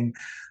conditioning,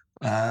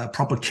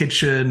 proper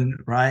kitchen,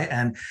 right?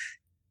 And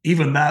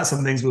even that,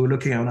 some things we were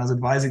looking at when I was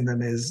advising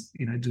them is,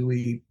 do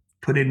we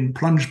put in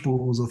plunge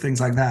pools or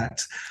things like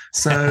that?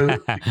 So,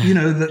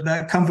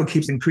 that comfort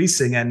keeps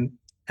increasing.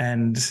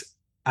 And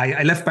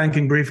I left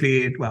banking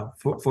briefly,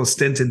 for a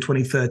stint in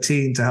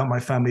 2013 to help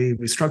my family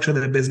restructure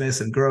their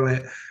business and grow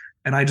it.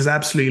 And I just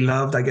absolutely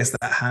loved, I guess,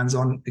 that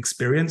hands-on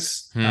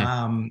experience.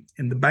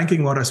 In the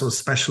banking world, I sort of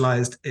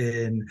specialized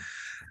in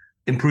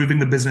improving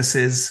the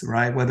businesses,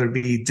 right? Whether it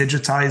be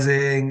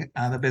digitizing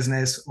the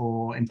business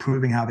or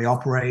improving how they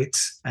operate.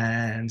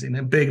 And in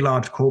a big,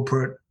 large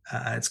corporate,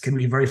 it can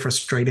be very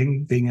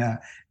frustrating being an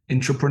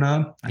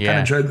entrepreneur. I kind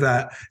of joke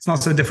that it's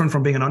not so different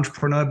from being an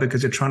entrepreneur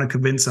because you're trying to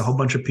convince a whole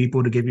bunch of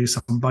people to give you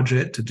some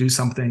budget to do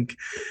something.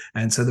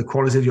 And so the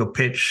quality of your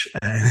pitch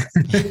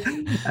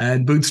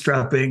and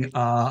bootstrapping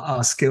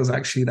are skills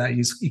actually that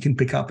you can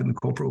pick up in the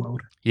corporate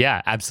world.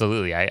 Yeah,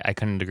 absolutely. I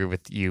couldn't agree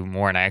with you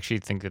more. And I actually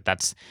think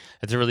that's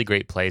a really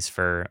great place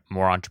for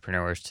more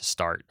entrepreneurs to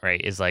start,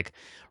 right? Is like,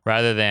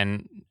 rather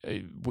than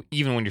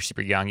even when you're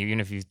super young,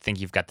 even if you think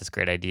you've got this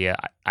great idea,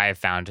 I have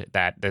found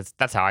that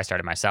that's how I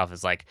started myself,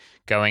 is like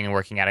going and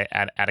working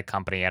at a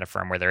company, at a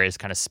firm where there is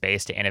kind of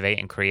space to innovate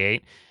and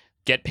create,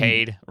 get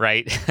paid,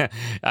 right?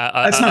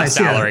 That's nice,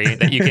 salary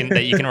that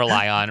you can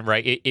rely on,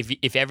 right?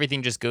 If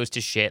everything just goes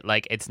to shit,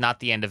 like it's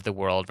not the end of the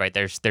world, right?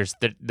 There's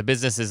the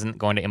business isn't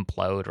going to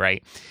implode,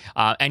 right?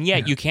 And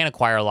yet you can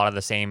acquire a lot of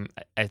the same,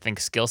 I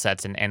think, skill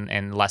sets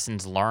and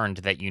lessons learned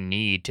that you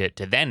need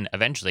to then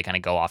eventually kind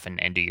of go off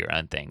and do your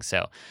own thing.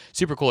 So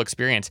super cool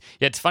experience.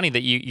 Yeah, it's funny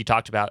that you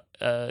talked about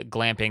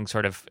glamping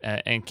sort of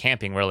and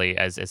camping really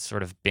as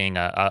sort of being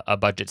a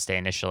budget stay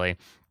initially.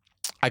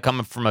 I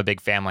come from a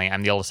big family.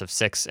 I'm the oldest of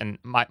 6, and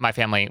my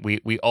family,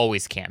 we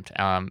always camped.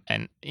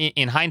 And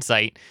in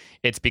hindsight,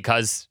 it's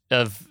because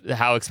of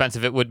how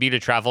expensive it would be to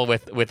travel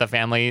with a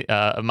family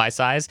of my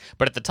size.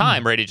 But at the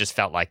time, right, it just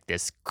felt like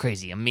this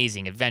crazy,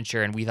 amazing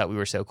adventure, and we thought we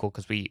were so cool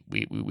because we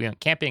went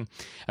camping,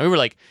 and we were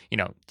like,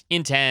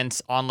 in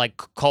tents on like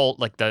cold,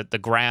 like the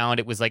ground.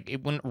 It was like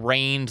when it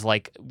rained,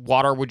 like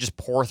water would just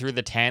pour through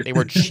the tent. They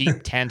were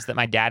cheap tents that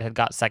my dad had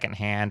got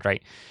secondhand,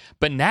 right?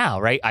 But now,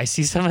 right, I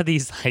see some of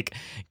these like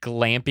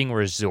glamping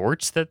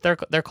resorts that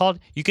they're called.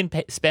 You can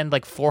spend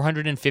like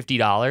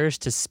 $450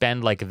 to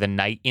spend like the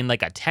night in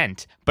like a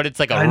tent, but it's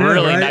like a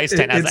really nice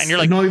tent, and you're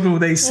like, not even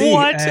what they see.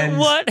 What? And,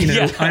 what?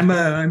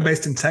 I'm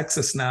based in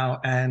Texas now,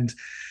 and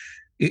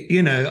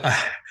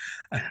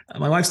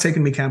my wife's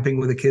taken me camping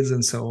with the kids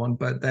and so on,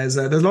 but there's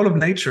a lot of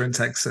nature in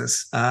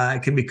Texas.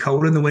 It can be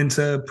cold in the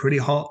winter, pretty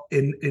hot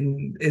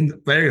in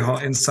very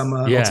hot in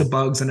summer, lots of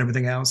bugs and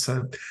everything else.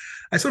 So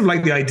I sort of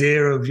like the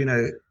idea of,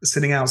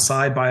 sitting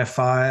outside by a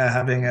fire,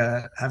 having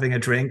a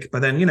drink,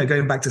 but then,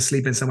 going back to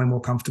sleeping somewhere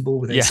more comfortable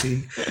with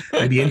AC,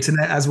 maybe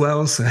internet as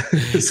well. So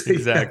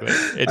exactly.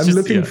 Yeah. I'm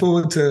looking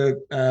forward to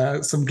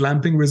some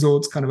glamping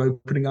resorts kind of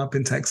opening up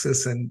in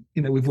Texas. And,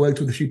 we've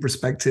worked with a few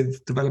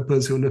prospective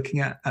developers who are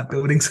looking at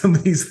building some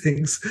of these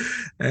things.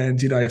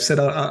 And, I've said,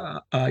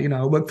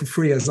 I'll work for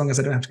free as long as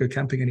I don't have to go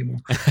camping anymore.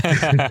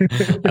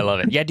 I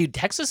love it. Yeah, dude,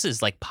 Texas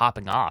is like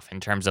popping off in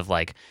terms of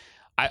like,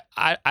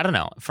 I don't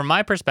know. From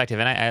my perspective,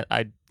 and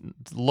I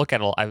look at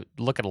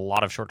a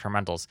lot of short-term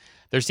rentals.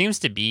 There seems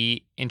to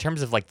be, in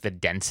terms of like the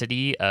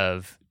density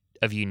of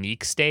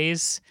unique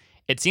stays,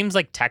 it seems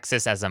like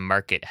Texas as a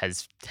market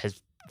has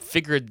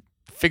figured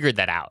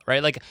that out,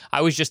 right? Like I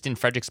was just in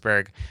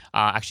Fredericksburg.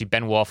 Actually,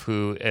 Ben Wolf,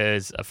 who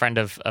is a friend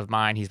of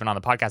mine, he's been on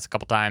the podcast a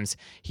couple times.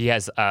 He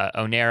has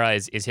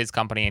Onera is his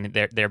company, and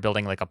they're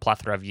building like a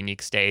plethora of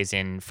unique stays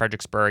in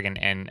Fredericksburg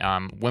and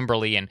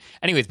Wimberley. And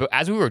anyways, but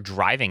as we were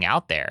driving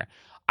out there,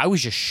 I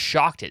was just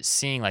shocked at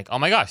seeing like, oh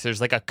my gosh,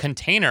 there's like a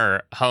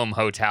container home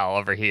hotel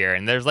over here,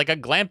 and there's like a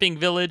glamping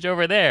village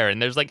over there,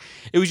 and there's like,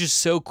 it was just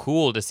so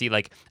cool to see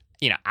like,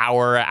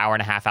 hour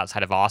and a half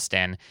outside of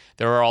Austin,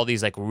 there are all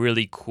these like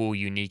really cool,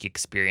 unique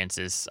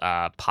experiences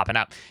popping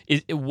up.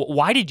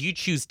 Why did you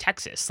choose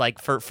Texas? Like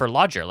for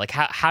Lodgeur, like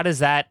how does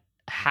that?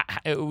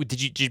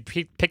 Did you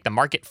pick the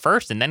market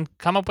first and then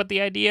come up with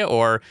the idea,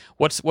 or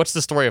what's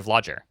the story of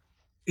Lodgeur?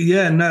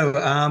 Yeah,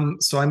 no.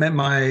 So I met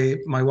my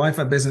wife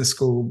at business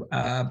school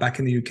back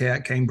in the UK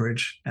at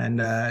Cambridge,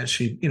 and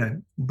she,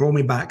 brought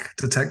me back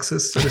to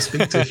Texas, so to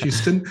speak, to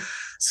Houston.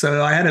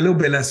 So I had a little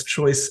bit less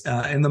choice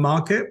in the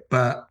market,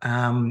 but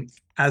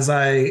as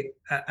I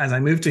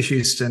moved to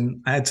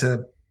Houston, I had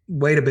to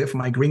wait a bit for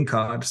my green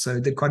card. So I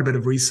did quite a bit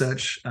of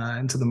research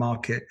into the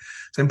market.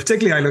 So in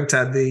particular, I looked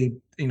at the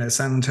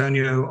San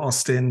Antonio,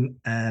 Austin,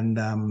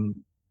 and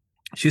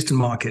Houston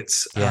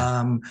markets.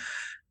 Yeah.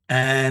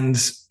 And,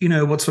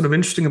 what's sort of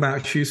interesting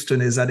about Houston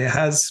is that it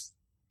has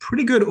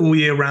pretty good all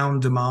year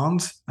round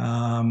demand.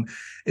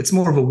 It's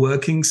more of a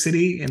working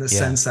city in the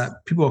sense that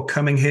people are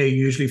coming here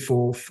usually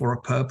for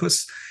a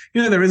purpose.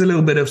 There is a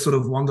little bit of sort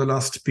of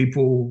wanderlust,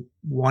 people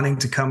wanting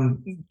to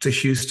come to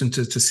Houston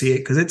to see it,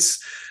 because it's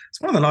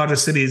one of the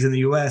largest cities in the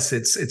US.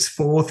 It's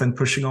fourth and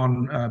pushing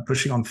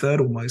on third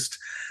almost.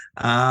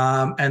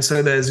 And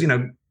so there's,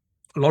 a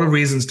lot of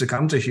reasons to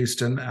come to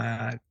Houston.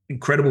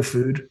 Incredible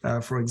food,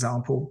 for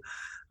example.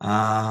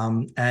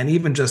 And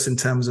even just in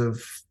terms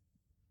of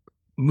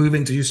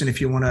moving to Houston, if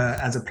you want to,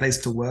 as a place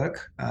to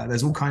work,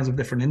 there's all kinds of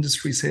different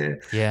industries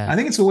here. Yeah. I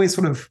think it's always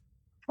sort of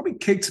probably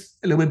kicked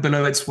a little bit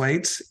below its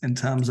weight in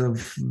terms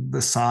of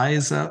the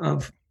size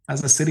of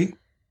as a city.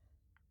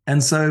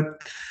 And so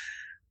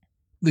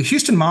the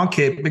Houston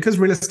market, because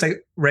real estate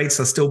rates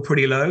are still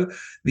pretty low,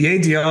 the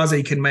ADRs that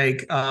you can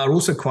make are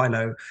also quite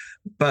low.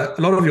 But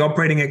a lot of your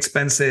operating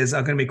expenses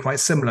are going to be quite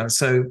similar.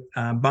 So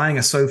buying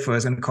a sofa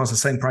is going to cost the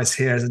same price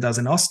here as it does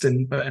in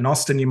Austin. But in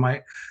Austin, you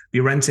might be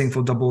renting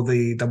for double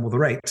the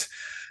rate.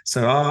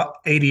 So our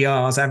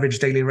ADRs, average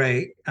daily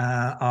rate,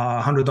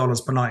 are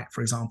 $100 per night,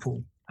 for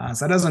example.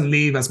 So that doesn't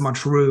leave as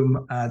much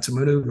room to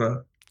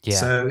maneuver. Yeah.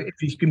 So if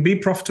you can be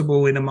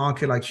profitable in a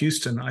market like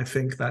Houston, I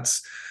think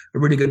that's a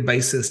really good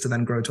basis to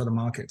then grow to other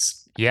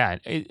markets. Yeah,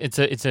 it's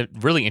a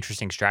really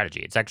interesting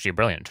strategy. It's actually a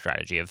brilliant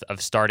strategy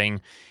of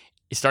starting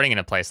in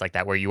a place like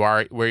that where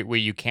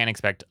you can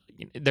expect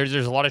there's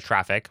a lot of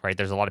traffic, right?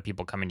 There's a lot of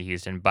people coming to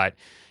Houston, but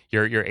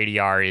your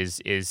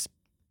ADR is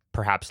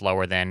perhaps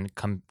lower than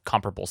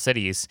comparable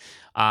cities.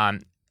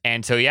 And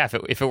so yeah,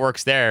 if it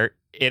works there,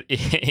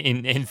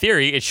 in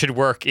theory it should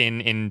work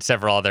in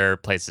several other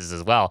places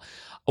as well.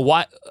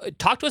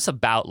 Talk to us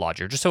about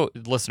Lodgeur, just so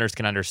listeners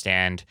can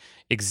understand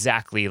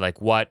exactly like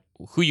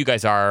who you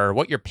guys are,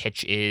 what your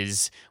pitch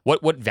is,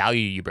 what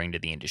value you bring to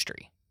the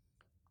industry.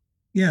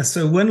 Yeah,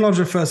 so when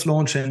Lodgeur first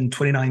launched in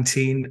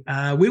 2019,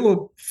 we were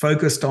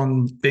focused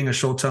on being a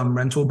short-term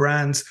rental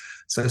brand.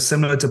 So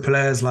similar to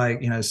players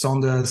like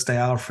Sonder, Stay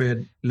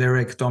Alfred,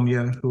 Lyric,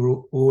 Domio, who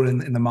are all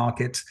in the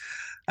market.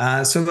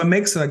 So a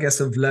mix, I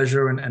guess, of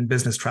leisure and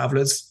business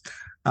travelers.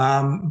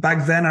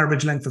 Back then, our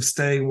average length of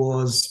stay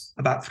was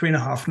about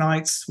 3.5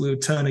 nights. We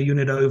would turn a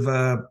unit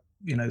over,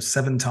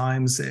 7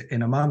 times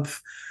in a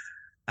month.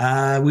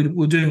 We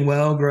were doing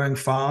well, growing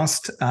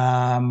fast.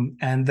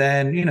 And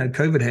then,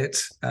 COVID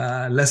hit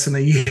less than a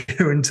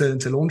year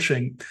into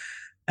launching.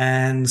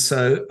 And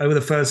so over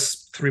the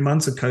first 3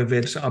 months of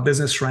COVID, our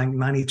business shrank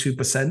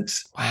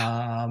 92%.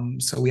 Wow.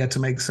 So we had to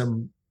make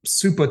some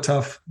super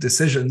tough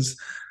decisions.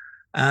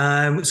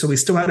 So we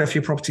still had a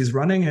few properties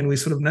running, and we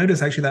sort of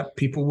noticed actually that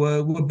people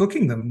were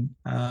booking them.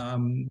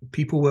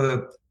 People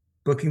were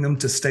booking them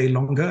to stay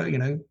longer.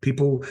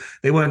 People,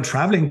 they weren't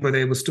traveling, but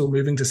they were still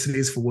moving to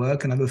cities for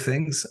work and other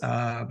things.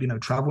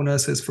 Travel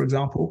nurses, for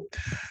example.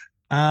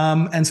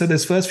 And so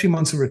those first few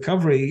months of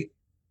recovery,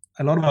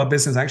 a lot of our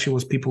business actually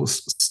was people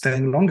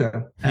staying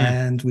longer.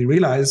 And we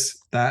realized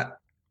that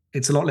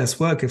it's a lot less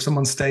work if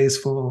someone stays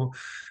for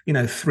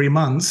 3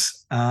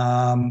 months.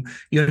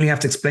 You only have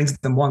to explain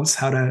to them once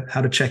how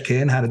to check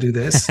in, how to do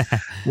this.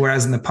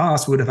 Whereas in the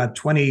past, we would have had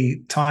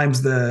 20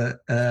 times the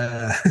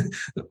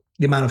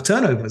amount of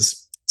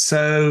turnovers.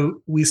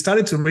 So we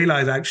started to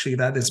realize actually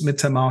that this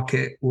midterm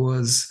market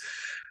was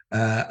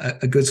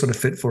a good sort of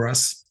fit for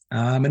us.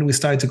 And we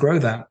started to grow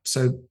that.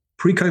 So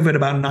pre-COVID,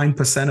 about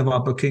 9% of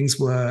our bookings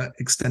were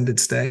extended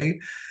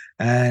stay.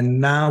 And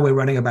now we're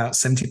running about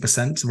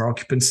 70% of our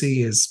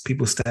occupancy is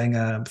people staying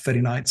 30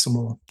 nights or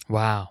more.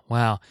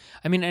 Wow.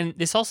 I mean, and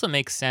this also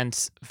makes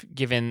sense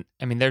given,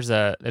 there's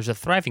a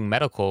thriving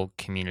medical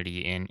community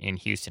in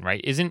Houston, right?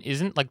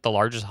 Isn't like the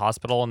largest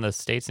hospital in the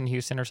States in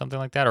Houston or something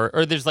like that?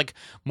 Or there's like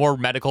more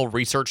medical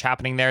research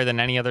happening there than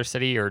any other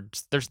city, or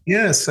there's...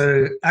 Yeah,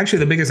 so actually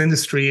the biggest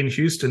industry in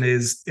Houston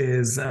is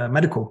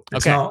medical.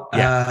 It's not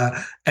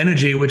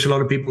energy, which a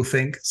lot of people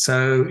think.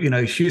 So,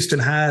 Houston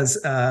has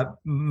a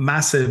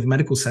massive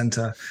medical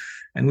center.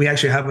 And we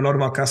actually have a lot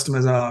of our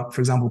customers are,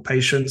 for example,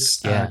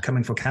 patients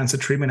coming for cancer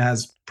treatment,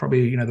 has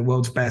probably, the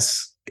world's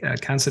best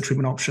cancer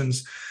treatment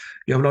options.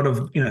 You have a lot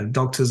of,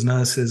 doctors,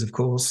 nurses, of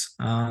course.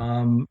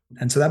 And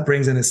so that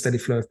brings in a steady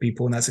flow of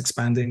people, and that's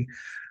expanding.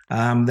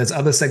 There's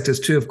other sectors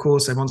too, of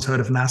course. Everyone's heard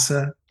of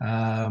NASA,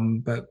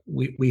 but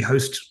we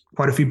host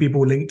quite a few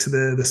people linked to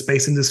the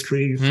space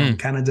industry from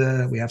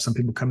Canada. We have some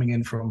people coming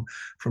in from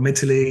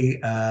Italy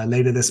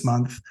later this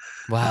month.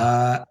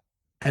 Wow.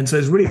 And so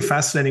it's really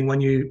fascinating when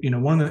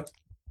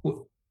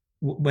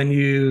when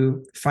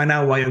you find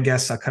out why your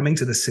guests are coming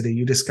to the city,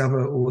 you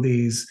discover all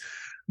these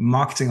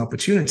marketing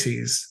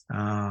opportunities.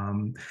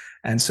 And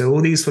so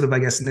all these sort of, I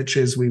guess,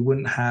 niches we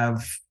wouldn't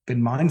have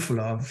been mindful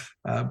of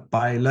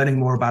by learning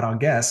more about our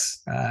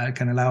guests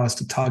can allow us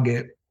to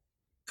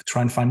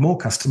try and find more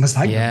customers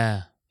like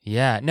them.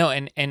 Yeah. No,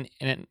 and in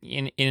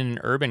an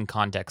urban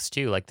context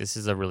too, like this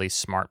is a really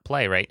smart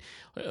play, right?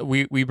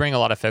 We bring a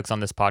lot of folks on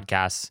this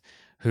podcast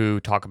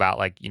who talk about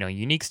like,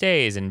 unique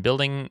stays and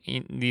building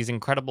these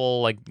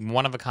incredible, like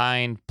one of a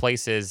kind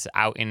places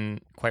out in,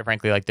 quite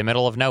frankly, like the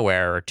middle of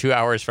nowhere or 2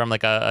 hours from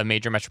like a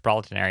major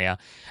metropolitan area.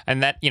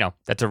 And that,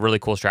 that's a really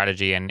cool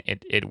strategy, and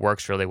it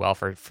works really well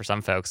for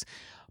some folks.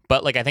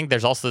 But like, I think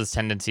there's also this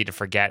tendency to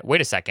forget, wait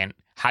a second,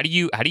 how do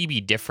you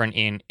be different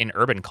in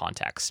urban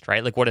context,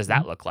 right? Like, what does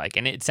that look like?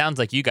 And it sounds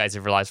like you guys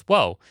have realized,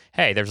 whoa,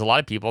 hey, there's a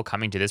lot of people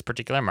coming to this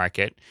particular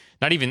market.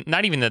 Not even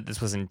that this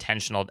was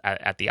intentional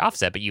at the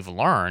offset, but you've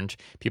learned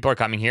people are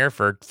coming here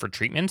for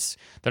treatments.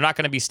 They're not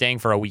going to be staying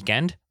for a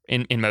weekend.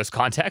 In most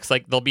contexts,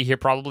 like they'll be here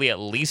probably at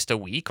least a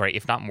week, right?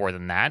 If not more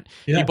than that.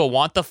 Yeah. People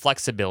want the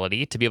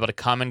flexibility to be able to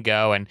come and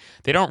go, and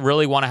they don't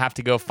really want to have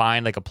to go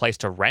find like a place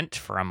to rent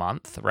for a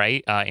month,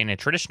 right? In a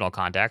traditional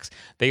context.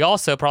 They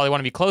also probably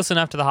want to be close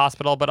enough to the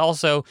hospital, but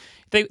also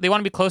they want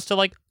to be close to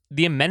like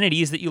the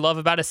amenities that you love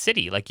about a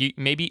city. Like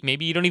maybe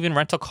you don't even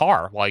rent a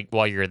car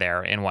while you're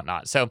there and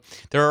whatnot. So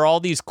there are all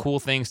these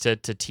cool things to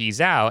tease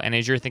out. And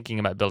as you're thinking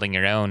about building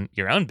your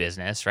own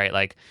business, right?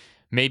 Like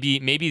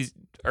maybe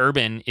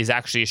urban is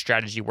actually a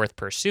strategy worth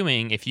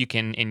pursuing if you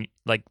can,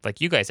 like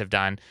you guys have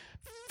done,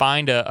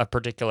 find a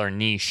particular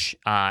niche,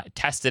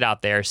 test it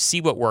out there,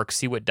 see what works,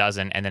 see what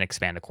doesn't, and then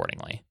expand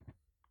accordingly.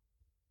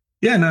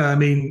 Yeah, no,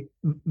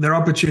 there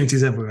are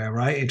opportunities everywhere,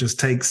 right? It just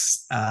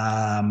takes,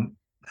 having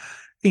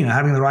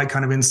the right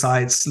kind of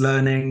insights,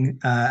 learning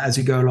as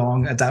you go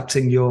along,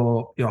 adapting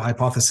your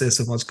hypothesis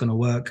of what's going to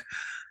work.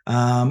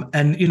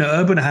 And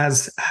urban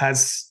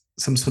has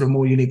some sort of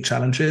more unique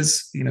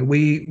challenges.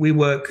 We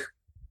work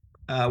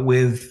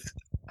with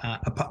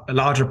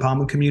larger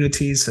apartment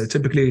communities, so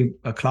typically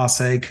a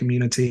Class A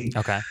community.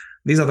 Okay.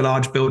 These are the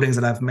large buildings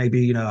that have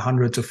maybe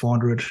 100 to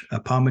 400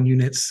 apartment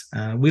units.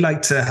 We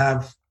like to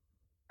have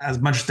as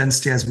much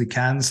density as we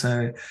can.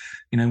 So,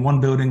 in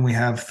one building we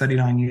have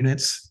 39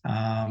 units,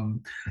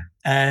 and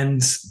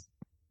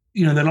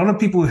there are a lot of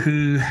people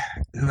who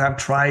have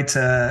tried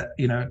to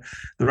the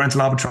rental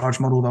arbitrage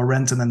model. They'll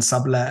rent and then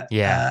sublet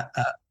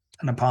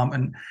an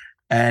apartment.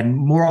 And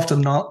more often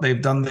than not, they've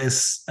done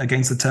this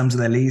against the terms of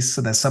their lease,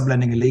 so they're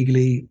subletting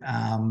illegally.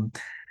 And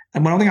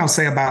one thing I'll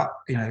say about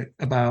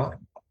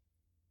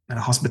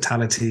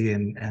hospitality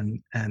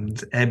and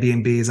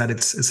Airbnb is that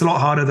it's a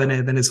lot harder than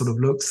it sort of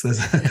looks.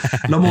 There's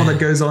a lot more that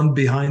goes on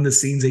behind the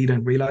scenes that you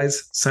don't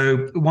realize.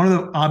 So one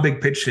of our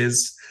big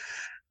pitches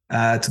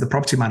to the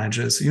property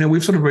managers,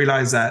 we've sort of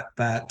realized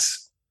that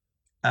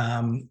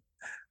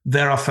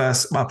they're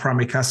our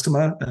primary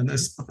customer and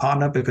as a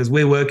partner, because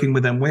we're working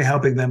with them. We're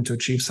helping them to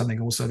achieve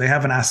something. Also, they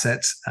have an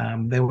asset.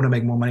 They want to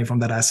make more money from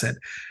that asset.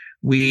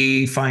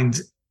 We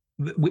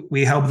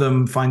help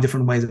them find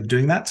different ways of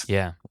doing that.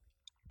 Yeah.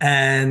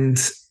 And,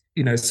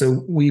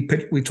 so we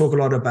talk a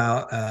lot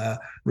about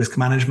risk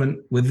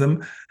management with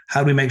them.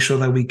 How do we make sure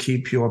that we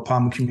keep your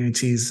apartment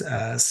communities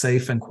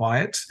safe and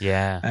quiet?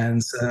 Yeah.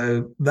 And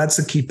so that's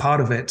a key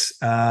part of it.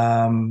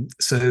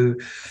 So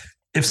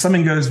if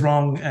something goes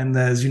wrong and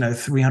there's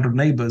 300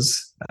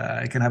 neighbors,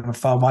 it can have a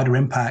far wider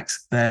impact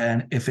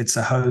than if it's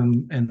a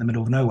home in the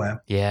middle of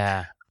nowhere.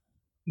 Yeah.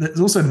 There's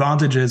also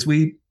advantages.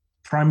 We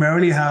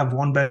primarily have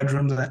one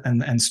bedrooms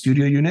and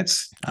studio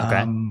units.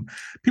 Okay.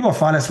 People are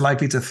far less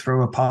likely to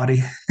throw a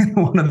party in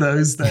one of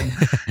those than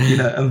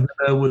a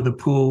villa with a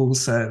pool.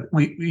 So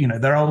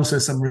there are also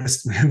some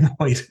risks we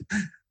avoid.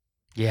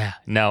 Yeah.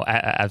 No,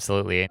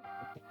 absolutely.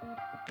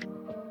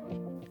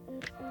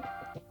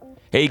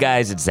 Hey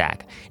guys, it's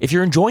Zach. If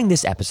you're enjoying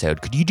this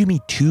episode, could you do me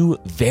 2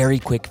 very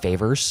quick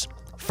favors?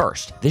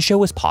 First, this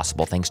show is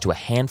possible thanks to a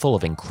handful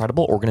of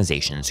incredible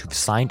organizations who've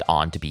signed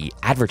on to be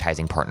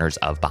advertising partners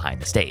of Behind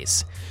the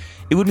Stays.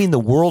 It would mean the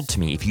world to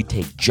me if you'd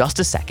take just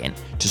a second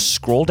to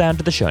scroll down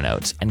to the show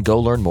notes and go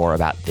learn more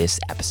about this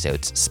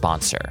episode's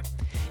sponsor.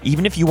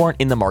 Even if you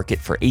aren't in the market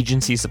for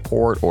agency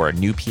support or a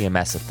new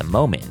PMS at the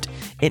moment,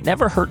 it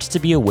never hurts to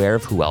be aware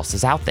of who else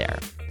is out there.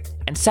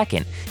 And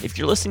second, if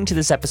you're listening to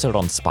this episode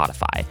on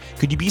Spotify,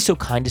 could you be so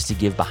kind as to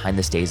give Behind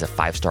the Stays a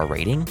 5-star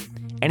rating?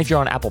 And if you're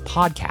on Apple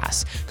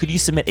Podcasts, could you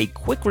submit a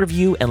quick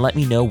review and let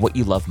me know what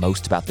you love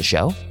most about the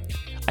show?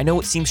 I know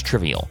it seems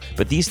trivial,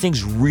 but these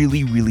things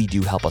really, really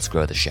do help us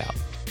grow the show.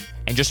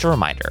 And just a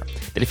reminder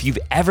that if you've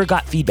ever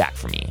got feedback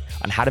from me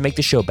on how to make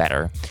the show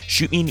better,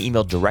 shoot me an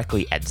email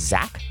directly at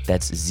Zach,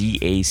 that's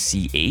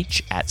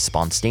ZACH, at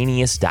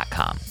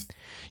spontaneous.com.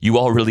 You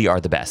all really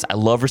are the best. I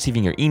love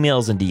receiving your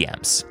emails and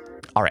DMs.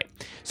 All right,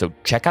 so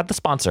check out the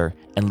sponsor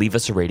and leave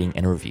us a rating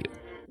and a review,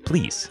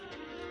 please.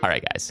 All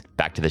right, guys,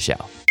 back to the show.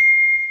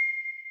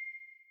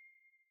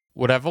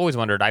 What I've always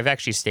wondered, I've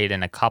actually stayed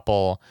in a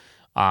couple.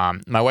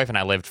 My wife and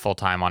I lived full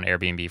time on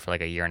Airbnb for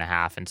like a year and a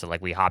half, and so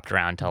like we hopped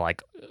around to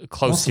like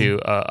close to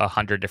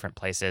 100 different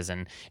places,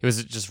 and it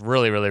was just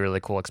really, really,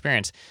 really cool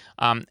experience.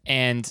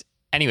 And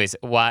anyways,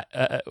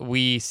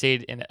 we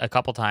stayed in a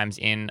couple times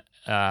in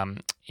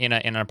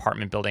an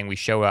apartment building. We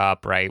show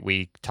up, right?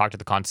 We talk to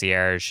the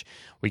concierge.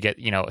 We get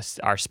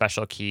our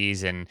special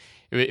keys, and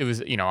it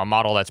was a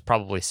model that's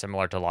probably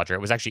similar to Lodgeur.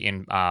 It was actually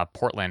in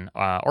Portland,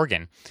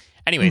 Oregon.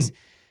 Anyways.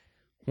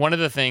 One of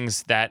the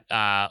things that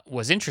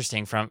was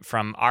interesting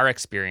from our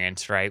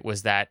experience, right,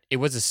 was that it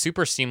was a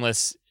super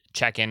seamless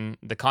check-in.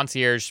 The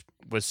concierge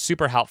was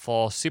super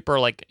helpful, super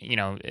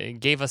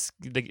gave us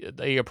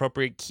the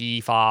appropriate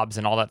key fobs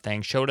and all that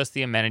thing, showed us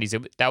the amenities.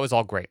 That was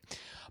all great.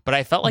 But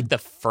I felt like the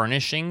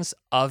furnishings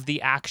of the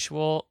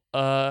actual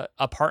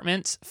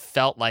apartments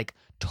felt like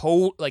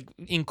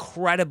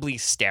incredibly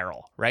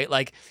sterile, right?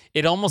 Like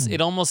it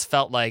almost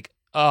felt like,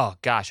 oh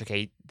gosh,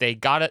 okay, they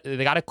got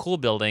a cool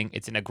building.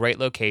 It's in a great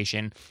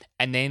location,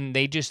 and then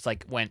they just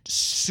went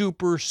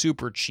super,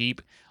 super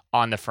cheap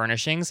on the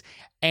furnishings,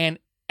 and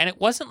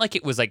it wasn't like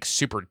it was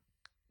super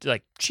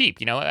cheap.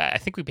 I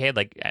think we paid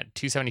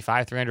 $275,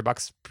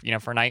 $300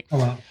 for a night. Oh,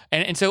 wow.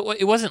 And so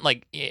it wasn't a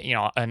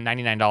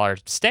 $99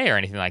 stay or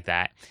anything like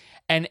that.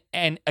 And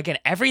again,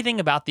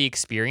 everything about the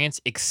experience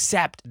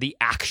except the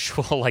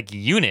actual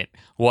unit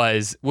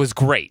was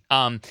great.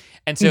 And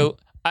so.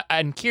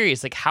 I'm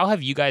curious, how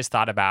have you guys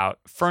thought about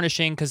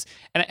furnishing? Because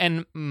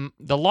and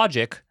the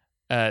logic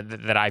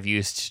that I've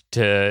used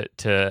to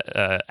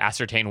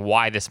ascertain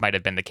why this might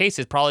have been the case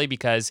is probably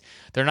because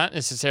they're not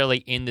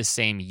necessarily in the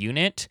same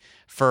unit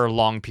for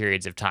long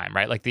periods of time,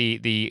 right? Like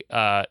the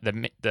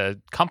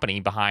company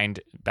behind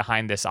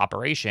this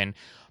operation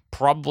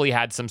probably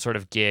had some sort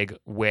of gig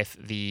with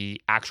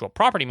the actual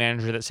property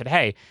manager that said,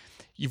 hey,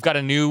 you've got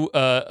a new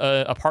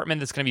apartment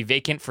that's going to be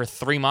vacant for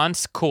 3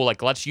 months. Cool.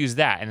 Let's use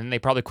that. And then they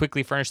probably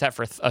quickly furnish that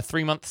for a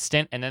 3-month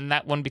stint. And then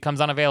that one becomes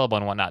unavailable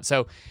and whatnot.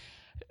 So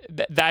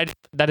that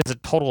is a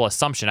total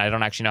assumption. I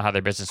don't actually know how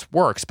their business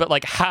works,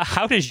 but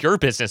how does your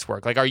business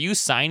work? Are you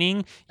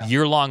signing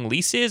year-long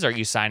leases? Are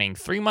you signing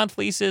 3-month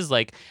leases?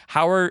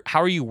 How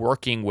are you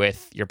working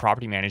with your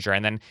property manager?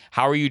 And then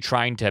how are you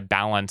trying to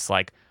balance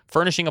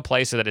furnishing a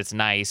place so that it's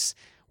nice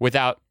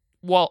without,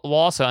 while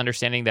also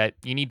understanding that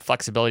you need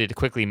flexibility to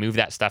quickly move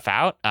that stuff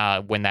out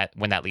when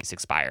that lease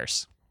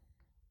expires?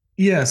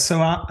 Yeah. So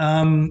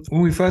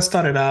when we first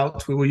started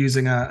out, we were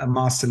using a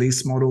master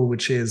lease model,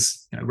 which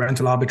is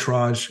rental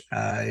arbitrage.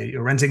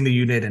 You're renting the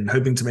unit and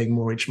hoping to make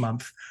more each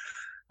month.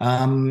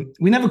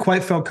 We never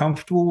quite felt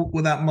comfortable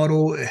with that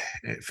model.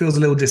 It feels a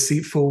little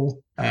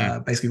deceitful,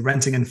 basically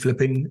renting and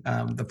flipping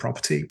the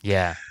property.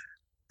 Yeah.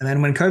 And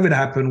then when COVID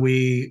happened,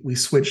 we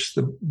switched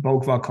the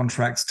bulk of our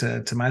contracts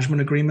to management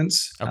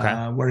agreements,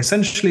 where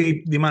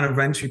essentially the amount of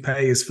rent you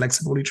pay is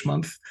flexible each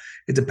month.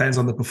 It depends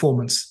on the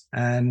performance.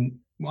 And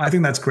what I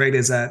think that's great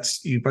is that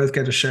you both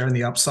get a share in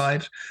the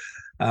upside.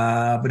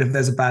 But if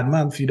there's a bad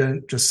month, you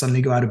don't just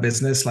suddenly go out of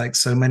business like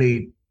so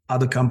many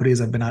other companies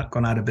have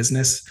gone out of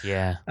business.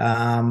 Yeah.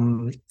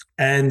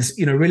 And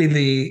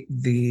really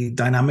the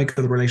dynamic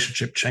of the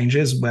relationship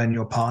changes when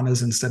you're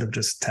partners instead of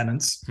just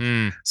tenants.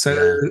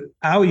 So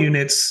our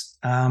units,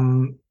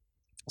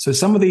 so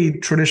some of the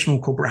traditional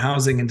corporate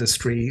housing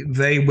industry,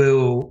 they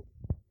will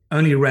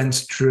only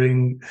rent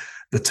during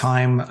the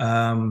time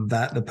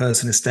that the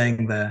person is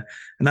staying there.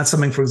 And that's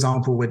something, for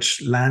example,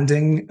 which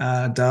Landing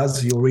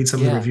does. You'll read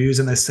some of the reviews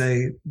and they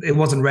say, it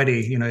wasn't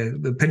ready.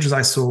 The pictures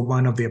I saw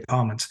weren't of the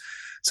apartment.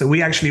 So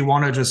we actually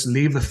want to just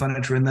leave the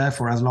furniture in there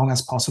for as long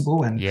as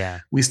possible. And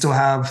we still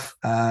have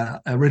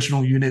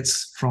original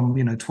units from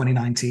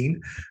 2019.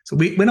 So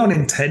we're not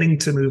intending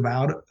to move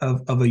out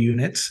of a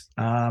unit.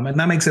 And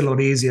that makes it a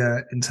lot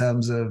easier in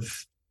terms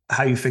of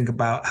how you think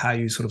about how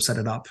you sort of set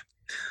it up.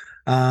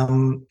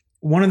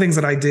 One of the things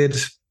that I did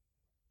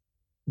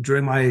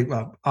during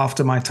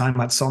after my time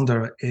at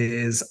Sonder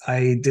is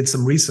I did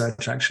some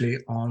research actually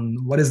on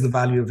what is the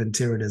value of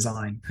interior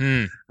design,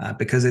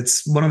 because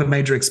it's one of the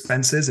major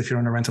expenses if you're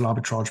on a rental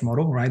arbitrage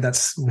model, right?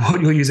 That's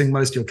what you're using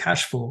most of your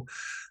cash for.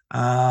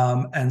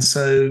 And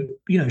so,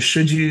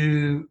 should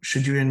you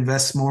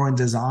invest more in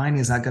design?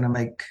 Is that going to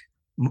make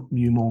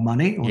you more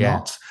money or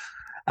not?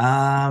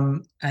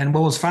 And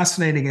what was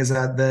fascinating is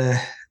that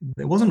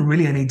there wasn't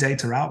really any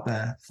data out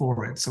there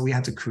for it. So we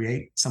had to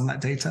create some of that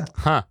data.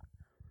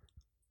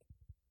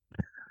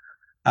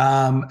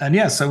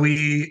 So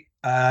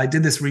I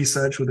did this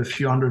research with a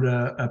few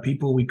hundred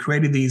people. We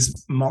created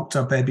these mocked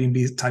up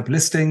Airbnb type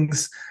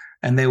listings,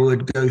 and they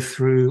would go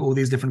through all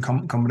these different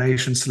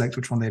combinations, select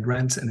which one they'd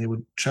rent, and they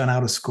would churn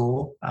out a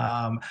score.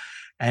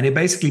 And it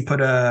basically put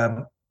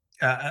a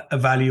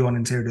value on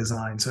interior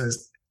design. So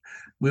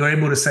we were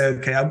able to say,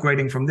 okay,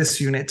 upgrading from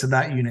this unit to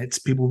that unit,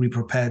 people will be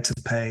prepared to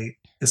pay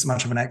this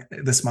much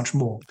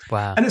more.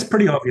 Wow. And it's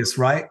pretty obvious,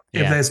 right?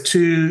 Yeah. If there's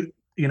two,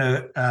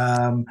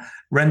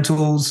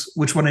 rentals,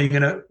 which one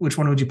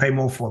would you pay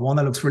more for? The one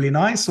that looks really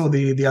nice or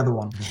the other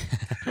one?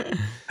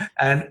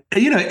 And,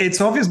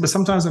 it's obvious, but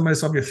sometimes the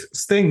most obvious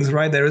things,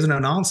 right? There isn't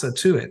an answer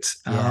to it.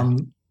 Yeah.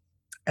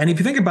 And if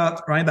you think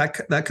about, right,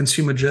 that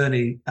consumer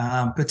journey,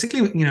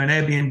 particularly, in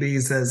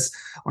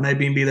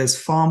Airbnb, there's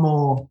far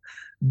more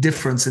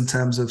difference in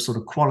terms of sort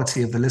of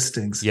quality of the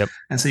listings. Yep.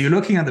 And so you're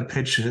looking at the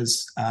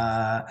pictures,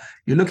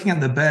 you're looking at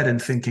the bed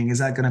and thinking, is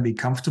that going to be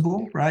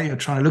comfortable? Right?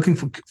 You're looking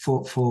for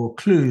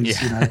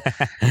clues. Yeah.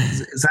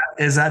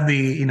 Is that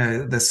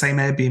the same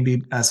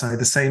Airbnb,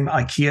 the same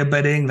IKEA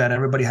bedding that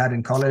everybody had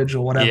in college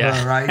or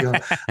whatever, right?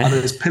 Are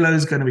those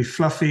pillows going to be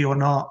fluffy or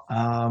not?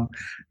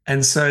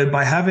 And so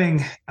by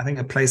having, I think,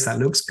 a place that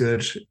looks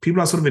good,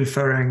 people are sort of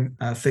inferring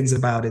things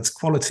about its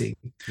quality.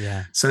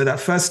 Yeah. So that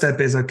first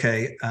step is,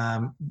 okay,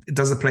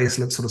 does the place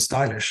look sort of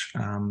stylish?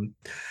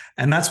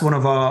 And that's one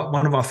of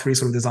our three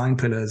sort of design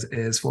pillars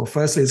is, well,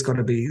 firstly, it's got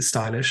to be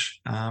stylish.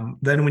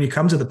 Then when you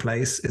come to the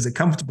place, is it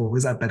comfortable?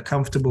 Is that bed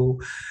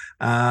comfortable?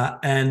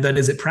 And then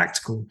is it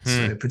practical?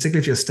 So particularly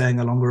if you're staying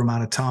a longer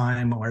amount of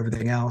time or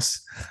everything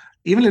else.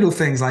 Even little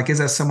things like, is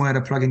there somewhere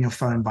to plug in your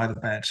phone by the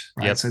bed?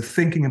 Right. Yep. So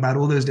thinking about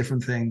all those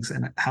different things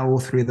and how all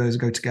three of those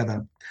go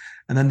together.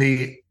 And then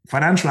the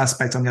financial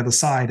aspect on the other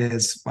side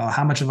is, well,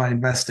 how much have I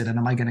invested and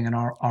am I getting an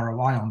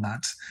ROI on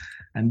that?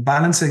 And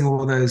balancing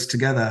all of those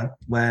together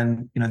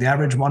when, the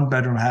average one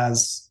bedroom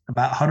has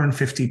about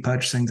 150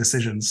 purchasing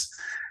decisions.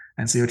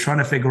 And so you're trying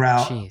to figure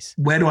out,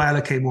 where do I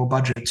allocate more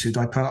budget to?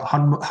 Do I put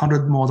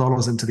 $100 more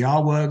into the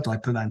artwork? Do I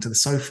put that into the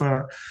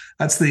sofa?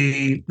 That's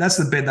the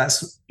bit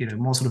that's,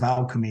 more sort of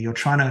alchemy. You're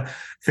trying to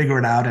figure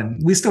it out.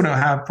 And we still don't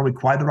have probably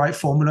quite the right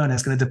formula. And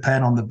it's going to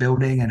depend on the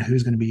building and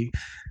who's going to be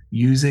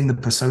using the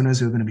personas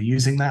who are going to be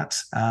using that.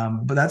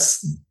 But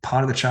that's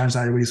part of the challenge that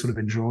I really sort of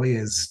enjoy,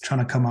 is trying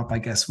to come up, I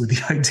guess, with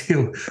the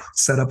ideal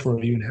setup for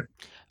a unit.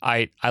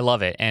 I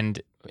love it.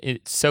 And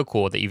it's so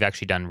cool that you've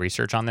actually done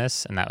research on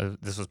this, and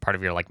this was part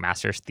of your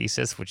master's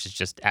thesis, which is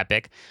just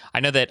epic. I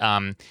know that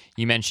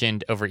you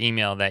mentioned over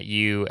email that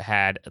you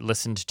had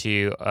listened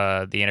to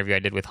the interview I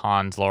did with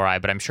Hans Lorei,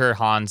 but I'm sure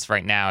Hans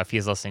right now, if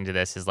he's listening to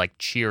this, is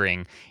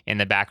cheering in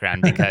the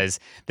background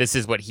because this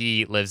is what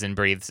he lives and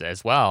breathes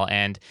as well.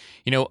 And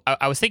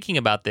I was thinking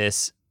about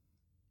this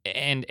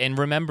and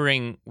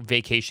remembering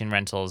vacation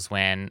rentals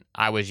when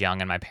I was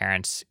young and my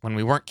parents, when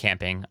we weren't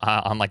camping,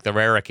 on the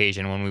rare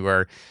occasion when we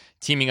were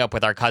teaming up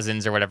with our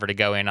cousins or whatever to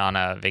go in on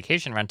a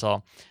vacation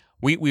rental,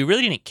 we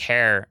really didn't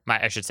care. My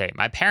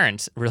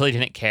parents really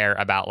didn't care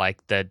about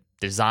the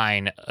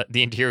design,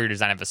 the interior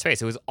design of the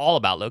space. It was all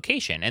about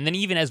location. And then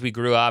even as we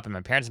grew up and my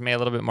parents made a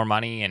little bit more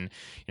money and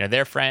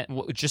their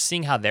just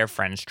seeing how their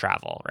friends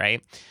travel,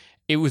 right?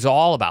 It was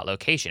all about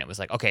location. It was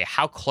okay,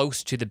 how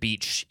close to the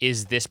beach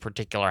is this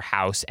particular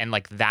house? And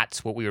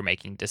that's what we were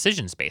making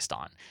decisions based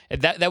on.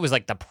 That was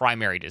the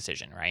primary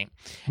decision, right?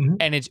 Mm-hmm.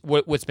 And it's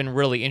what's been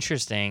really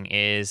interesting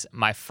is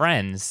my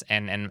friends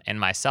and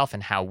myself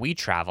and how we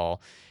travel.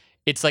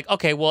 It's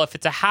okay, well, if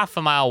it's a half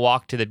a mile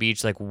walk to the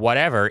beach,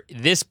 whatever,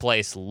 this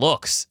place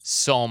looks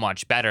so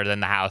much better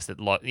than the house that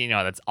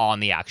that's on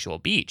the actual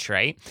beach,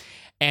 right?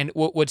 And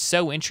what's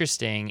so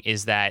interesting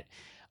is that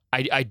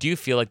I do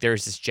feel like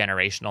there's this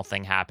generational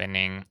thing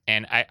happening,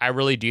 and I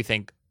really do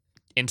think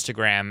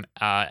Instagram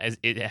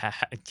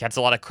gets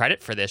a lot of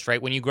credit for this,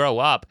 right? When you grow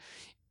up,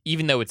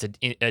 even though it's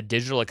a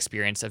digital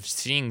experience of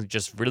seeing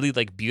just really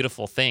like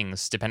beautiful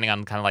things, depending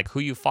on kind of like who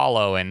you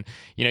follow, and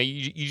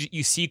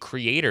you see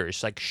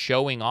creators like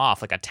showing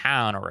off like a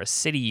town or a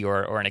city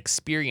or an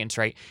experience,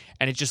 right?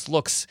 And it just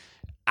looks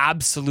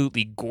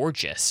absolutely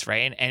gorgeous,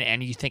 right?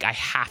 And you think, I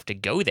have to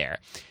go there.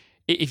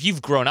 If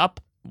you've grown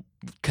up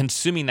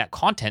consuming that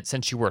content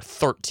since you were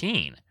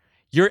 13,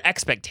 your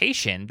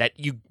expectation that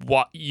you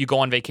go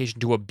on vacation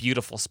to a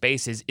beautiful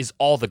space is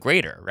all the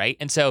greater, right?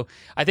 And so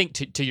I think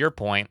to your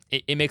point,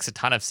 it makes a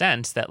ton of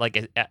sense that,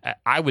 like,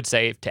 I would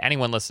say to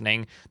anyone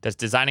listening that's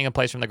designing a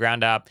place from the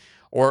ground up,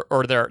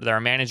 or they're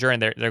a manager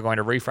and they're going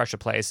to refresh a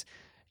place,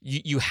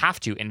 you have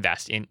to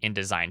invest in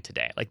design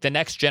today. Like, the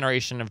next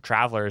generation of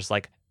travelers,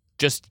 like,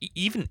 just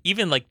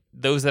even like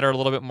those that are a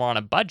little bit more on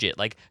a budget,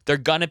 like, they're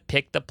gonna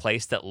pick the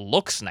place that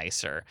looks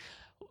nicer,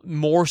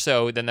 more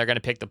so than they're going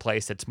to pick the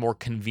place that's more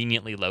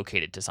conveniently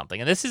located to something.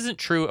 And this isn't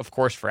true, of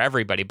course, for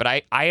everybody, but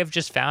I have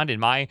just found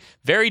in my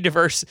very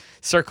diverse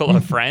circle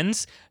of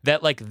friends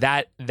that, like,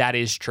 that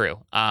is true.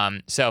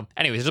 So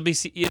anyways, it'll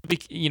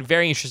be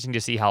very interesting to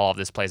see how all of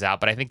this plays out,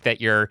 but I think that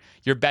you're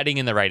betting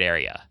in the right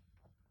area.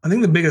 I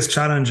think the biggest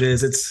challenge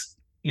is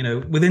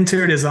with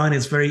interior design,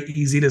 it's very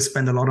easy to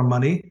spend a lot of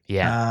money.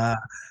 Yeah.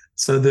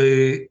 So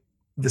the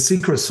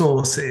secret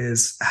sauce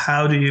is,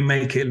 how do you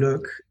make it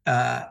look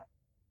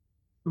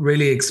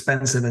really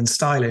expensive and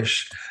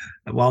stylish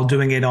while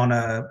doing it on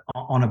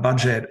a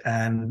budget?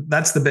 And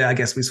that's the bit I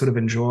guess we sort of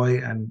enjoy,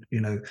 and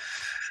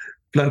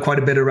learn quite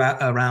a bit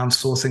around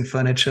sourcing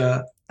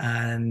furniture,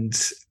 and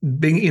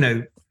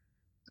being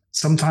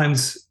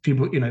sometimes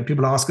people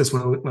ask us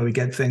where we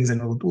get things,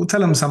 and we'll tell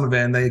them some of it,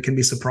 and they can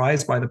be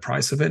surprised by the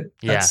price of it.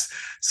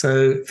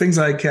 So things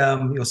like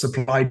your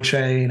supply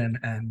chain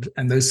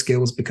and those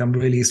skills become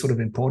really sort of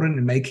important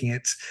in making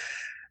it.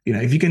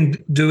 If you can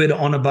do it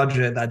on a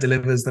budget that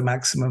delivers the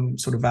maximum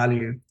sort of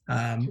value,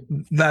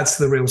 that's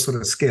the real sort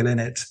of skill in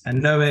it.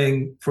 And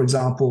knowing, for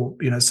example,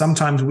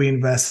 sometimes we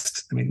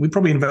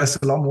probably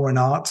invest a lot more in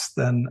art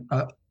than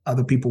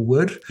other people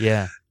would.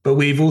 Yeah. But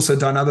we've also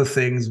done other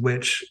things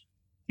which,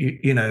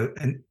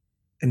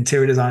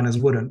 interior designers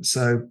wouldn't.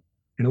 So,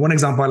 one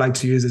example I like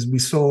to use is, we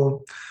saw,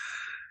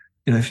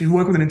 if you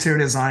work with an interior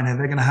designer,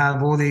 they're going to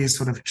have all these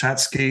sort of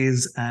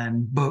chatskis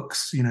and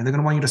books. They're going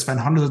to want you to spend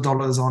hundreds of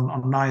dollars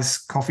on nice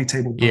coffee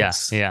table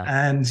books. Yeah.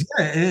 And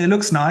it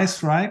looks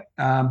nice, right?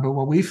 But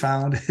what we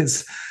found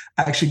is,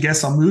 actually,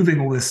 guests are moving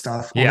all this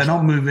stuff, or they're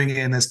not moving it,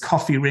 and there's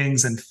coffee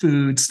rings and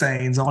food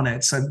stains on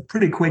it. So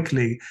pretty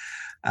quickly,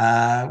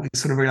 we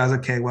sort of realized,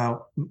 okay,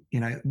 well,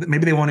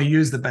 maybe they want to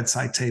use the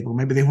bedside table,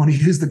 maybe they want to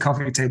use the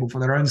coffee table for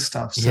their own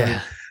stuff. So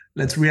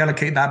let's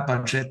reallocate that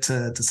budget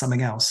to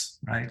something else,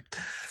 right?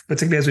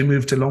 Particularly as we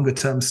moved to longer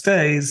term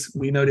stays,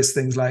 we noticed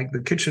things like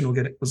the kitchen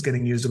was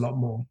getting used a lot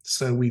more.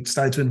 So we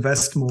started to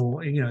invest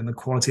more, in the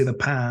quality of the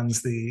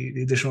pans, the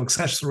additional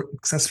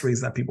accessories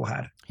that people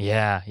had.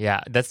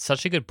 Yeah. That's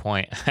such a good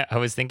point. I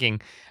was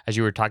thinking, as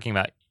you were talking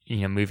about,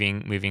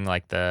 moving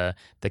like the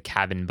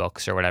cabin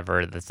books or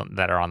whatever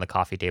that are on the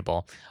coffee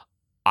table,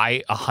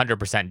 I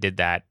 100% did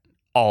that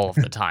all of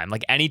the time.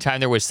 Like,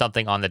 anytime there was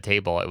something on the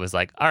table, it was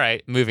like, all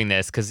right, moving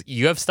this, because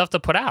you have stuff to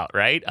put out,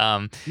 right?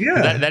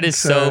 That is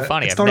so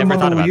funny. I've never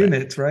thought about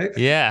unit, right?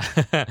 Yeah.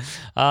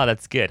 Oh,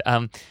 that's good.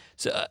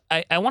 So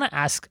I want to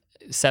ask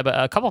Seb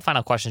a couple of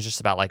final questions, just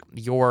about like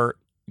your,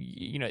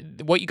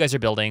 what you guys are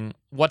building,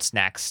 what's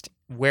next,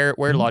 where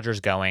Lodgeur's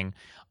going,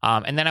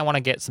 and then I want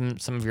to get some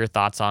of your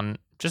thoughts on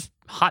just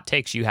hot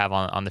takes you have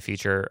on the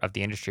future of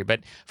the industry. But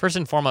first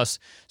and foremost,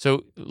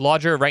 so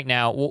Lodgeur right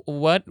now,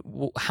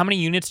 how many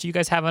units do you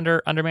guys have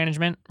under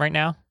management right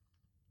now?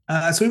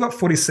 So we've got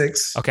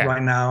 46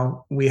 right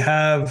now. We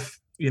have,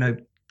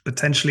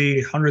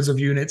 potentially hundreds of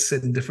units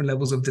in different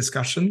levels of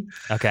discussion.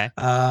 Okay.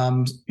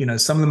 Some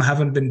of them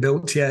haven't been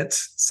built yet.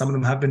 Some of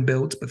them have been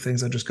built, but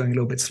things are just going a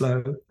little bit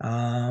slow.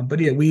 But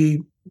yeah,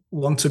 we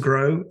want to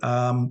grow.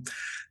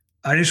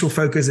 Our initial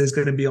focus is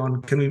going to be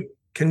on,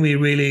 can we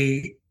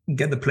really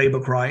get the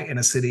playbook right in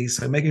a city?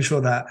 So making sure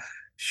that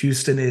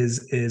Houston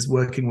is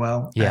working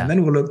well. Yeah. And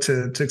then we'll look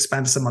to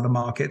expand to some other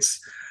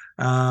markets.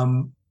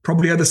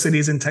 Probably other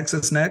cities in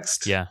Texas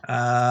next. Yeah.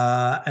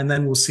 And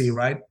then we'll see,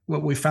 right?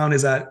 What we found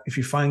is that if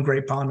you find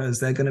great partners,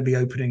 they're going to be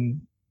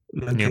opening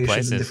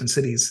locations in different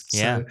cities.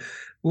 Yeah. So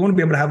we want to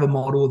be able to have a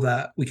model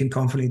that we can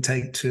confidently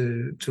take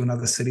to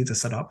another city to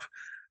set up.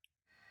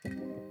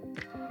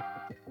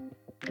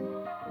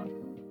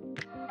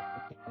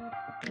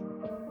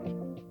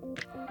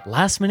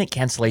 Last minute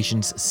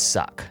cancellations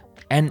suck.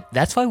 And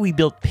that's why we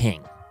built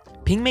Ping.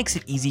 Ping makes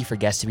it easy for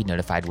guests to be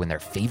notified when their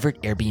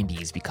favorite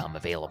Airbnbs become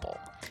available.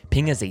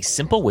 Ping is a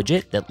simple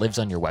widget that lives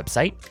on your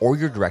website or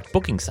your direct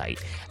booking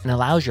site and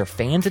allows your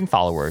fans and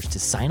followers to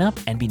sign up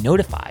and be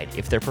notified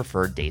if their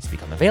preferred dates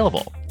become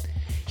available.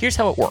 Here's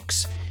how it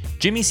works.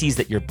 Jimmy sees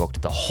that you're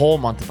booked the whole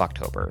month of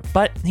October,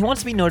 but he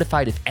wants to be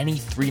notified if any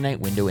 3-night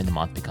window in the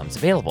month becomes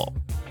available.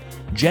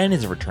 Jen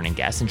is a returning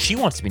guest, and she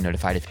wants to be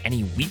notified if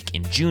any week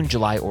in June,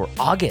 July, or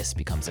August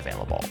becomes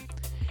available.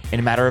 In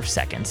a matter of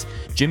seconds,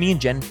 Jimmy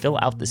and Jen fill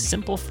out the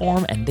simple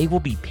form, and they will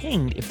be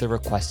pinged if the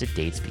requested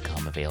dates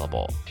become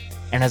available.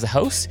 And as a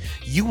host,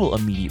 you will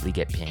immediately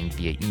get pinged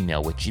via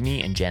email with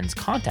Jimmy and Jen's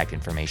contact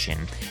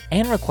information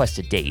and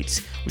requested dates,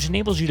 which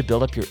enables you to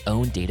build up your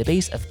own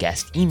database of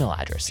guest email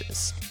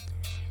addresses.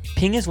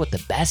 Ping is what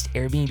the best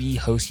Airbnb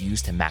hosts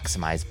use to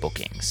maximize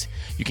bookings.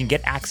 You can get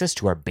access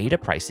to our beta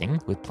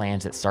pricing with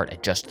plans that start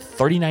at just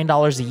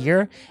 $39 a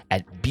year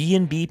at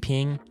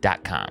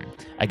bnbping.com.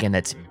 Again,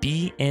 that's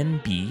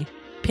bnbping.com.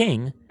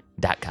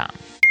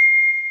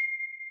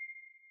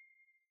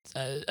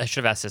 I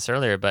should have asked this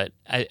earlier, but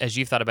as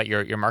you've thought about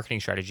your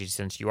marketing strategy,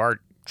 since you are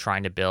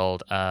trying to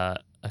build a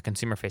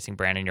consumer-facing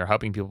brand and you're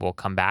hoping people will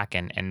come back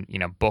and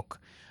book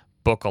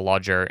a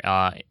Lodgeur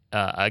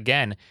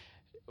again,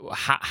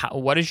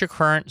 what is your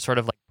current sort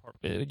of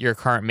your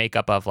current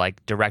makeup of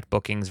like direct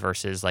bookings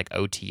versus like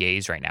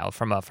OTAs right now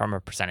from a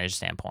percentage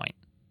standpoint?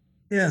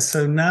 Yeah,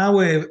 so now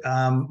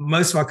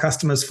most of our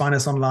customers find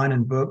us online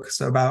and book.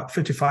 So about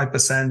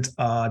 55%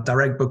 are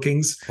direct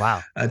bookings.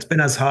 Wow. It's been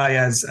as high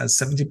as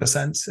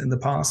 70% in the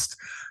past.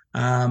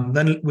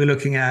 Then we're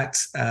looking at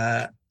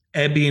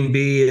Airbnb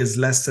is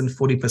less than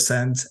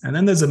 40%. And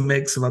then there's a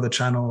mix of other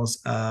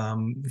channels,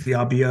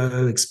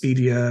 VRBO,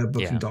 Expedia,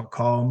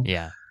 Booking.com.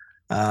 Yeah.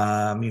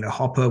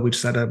 Hopper,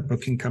 which had a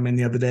booking come in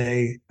the other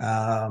day.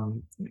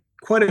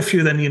 Quite a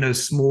few then,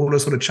 smaller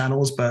sort of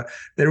channels, but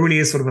there really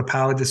is sort of a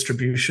power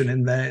distribution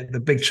in there. The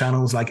big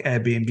channels like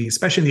Airbnb,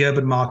 especially in the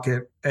urban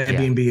market,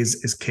 Airbnb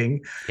is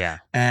king. Yeah.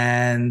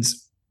 And,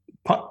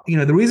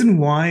 the reason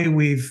why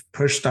we've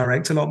pushed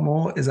direct a lot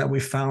more is that we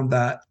found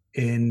that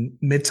in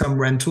midterm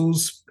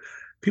rentals,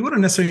 people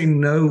don't necessarily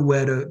know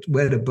where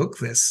to book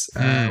this,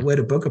 where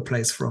to book a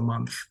place for a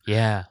month.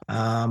 Yeah.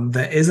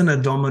 There isn't a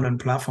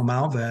dominant platform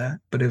out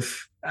there, but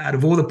if out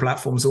of all the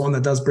platforms, the one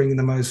that does bring in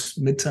the most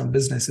midterm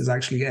business is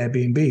actually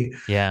Airbnb.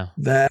 Yeah.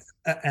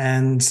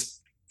 And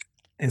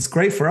it's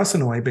great for us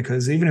in a way,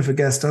 because even if a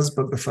guest does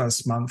book the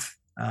first month,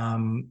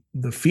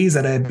 the fees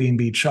that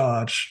Airbnb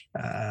charge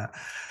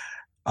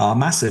are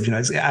massive.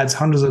 It adds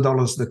hundreds of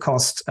dollars to the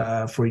cost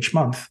for each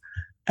month.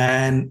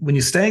 And when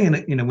you're staying in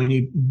it, when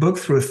you book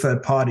through a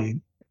third party,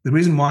 the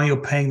reason why you're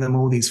paying them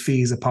all these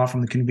fees, apart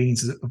from the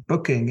convenience of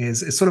booking,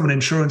 is it's sort of an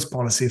insurance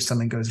policy if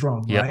something goes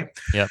wrong, right?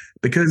 Yeah.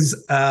 Because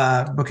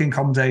booking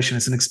accommodation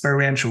is an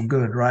experiential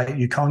good, right?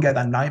 You can't get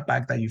that night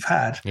back that you've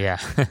had. Yeah.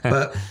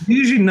 But you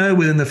usually know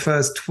within the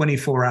first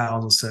 24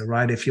 hours or so,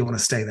 right, if you want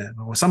to stay there.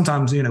 Or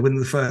sometimes, within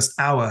the first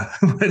hour,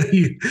 whether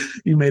you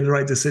made the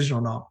right decision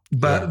or not.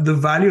 But the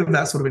value of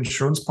that sort of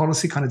insurance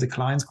policy kind of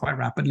declines quite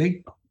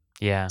rapidly.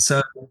 Yeah.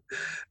 So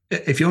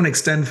if you want to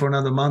extend for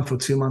another month or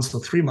 2 months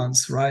or 3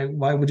 months, right,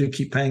 why would you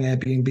keep paying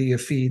Airbnb a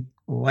fee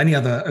or any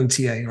other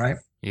OTA, right?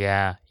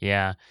 Yeah.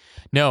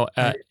 No,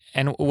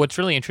 and what's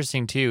really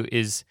interesting too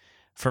is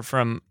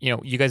from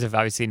you guys have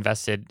obviously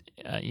invested.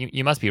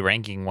 You must be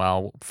ranking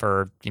well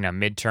for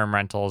midterm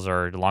rentals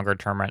or longer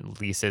term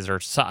leases or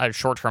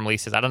short term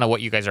leases. I don't know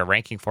what you guys are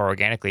ranking for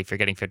organically if you're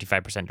getting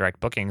 55% direct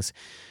bookings,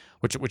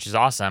 which is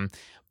awesome.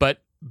 But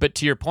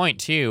to your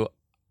point too,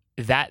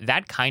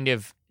 that kind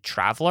of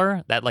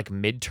traveler, that like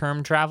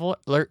midterm traveler,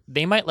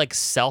 they might like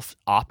self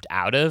opt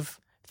out of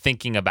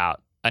thinking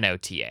about an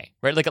OTA,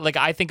 right? Like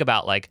I think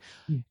about like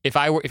if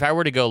I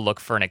were to go look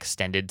for an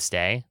extended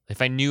stay,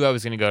 if I knew I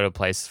was going to go to a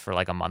place for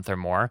like a month or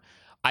more,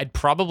 I'd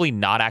probably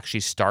not actually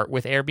start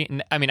with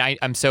Airbnb. I mean,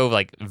 I'm so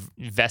like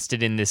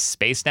vested in this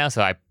space now,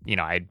 so I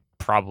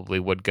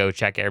probably would go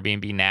check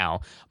Airbnb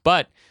now.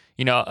 But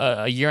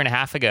a year and a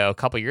half ago, a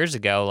couple years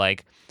ago,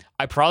 like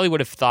I probably would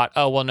have thought,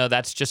 oh, well, no,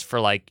 that's just for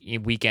like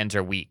weekends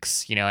or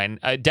weeks, and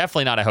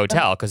definitely not a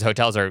hotel, because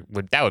hotels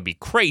that would be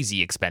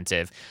crazy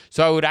expensive.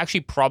 So I would actually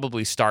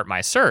probably start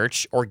my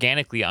search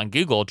organically on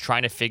Google,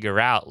 trying to figure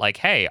out like,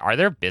 hey, are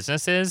there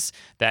businesses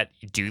that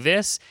do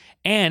this?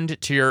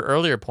 And to your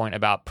earlier point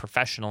about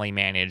professionally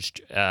managed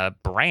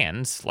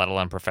brands, let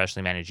alone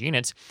professionally managed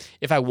units,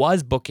 if I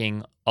was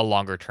booking a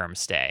longer term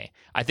stay,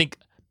 I think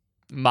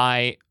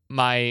my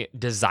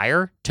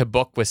desire to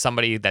book with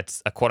somebody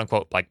that's a quote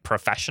unquote like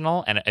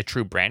professional and a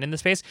true brand in the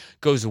space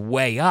goes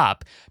way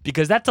up,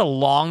 because that's a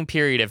long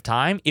period of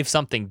time if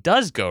something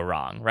does go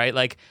wrong, right?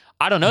 Like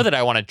I don't know that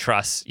I want to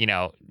trust,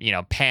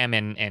 Pam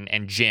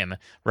and Jim,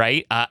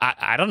 right?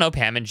 I don't know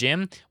Pam and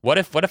Jim. What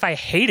if I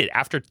hate it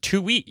after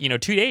 2 weeks,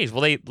 2 days? Will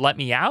they let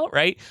me out,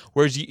 right?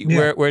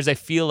 Whereas I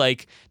feel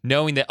like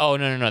knowing that, oh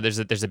no, there's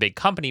a big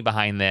company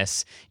behind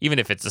this, even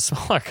if it's a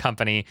smaller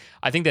company,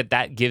 I think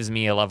that gives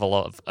me a level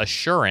of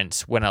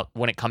assurance when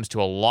it comes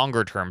to a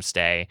longer term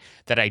stay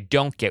that I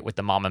don't get with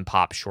the mom and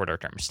pop shorter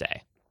term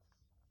stay.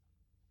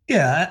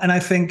 Yeah, and I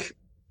think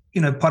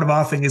part of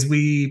our thing is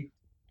we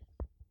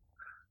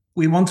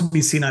want to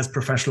be seen as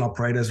professional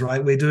operators,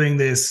 right? We're doing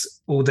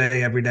this all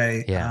day, every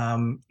day. Yeah.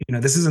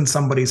 This isn't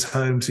somebody's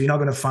home, so you're not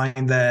going to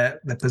find their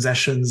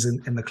possessions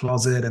in the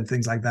closet and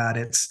things like that.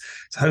 It's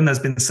a home that's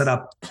been set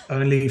up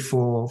only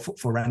for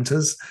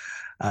renters.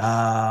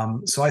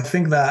 So I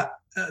think that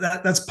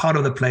that's part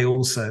of the play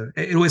also.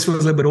 It always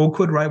feels a little bit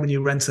awkward, right? When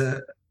you rent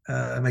a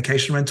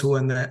vacation rental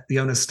and the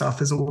owner's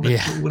stuff is all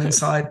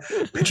inside.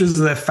 Pictures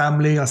of their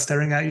family are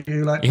staring at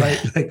you like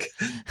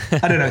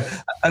I don't know.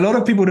 A lot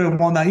of people don't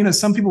want that. You know,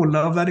 some people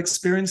love that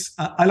experience.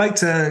 I like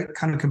to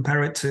kind of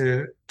compare it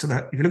to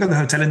the, if you look at the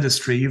hotel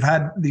industry, you've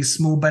had these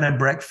small bed and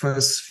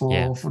breakfasts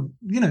for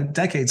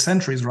decades,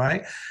 centuries,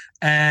 right?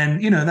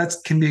 And, that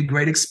can be a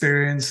great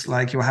experience.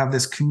 Like you'll have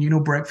this communal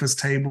breakfast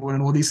table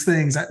and all these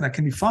things that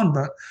can be fun.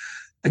 But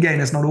again,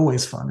 it's not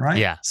always fun, right?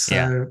 Yeah.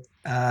 So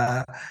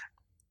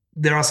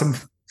there are some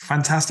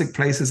fantastic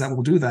places that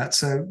will do that.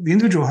 So the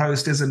individual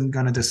host isn't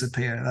going to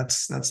disappear.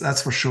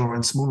 That's for sure.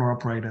 And smaller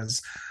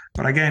operators.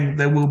 But again,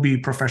 there will be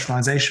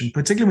professionalization,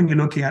 particularly when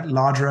you're looking at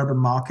larger urban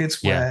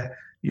markets where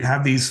you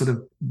have these sort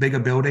of bigger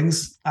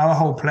buildings. Our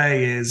whole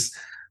play is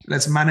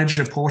let's manage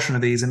a portion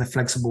of these in a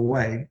flexible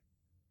way.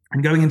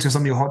 And going into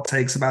some of your hot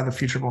takes about the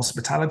future of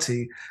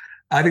hospitality,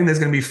 I think there's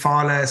going to be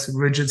far less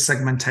rigid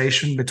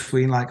segmentation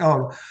between like,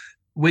 oh,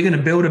 we're going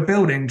to build a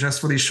building just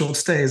for these short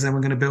stays and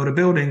we're going to build a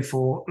building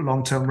for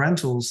long-term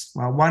rentals.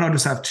 Well, why not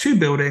just have two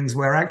buildings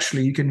where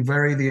actually you can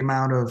vary the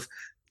amount of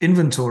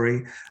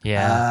inventory?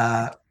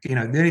 The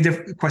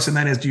only question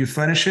then is, do you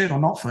furnish it or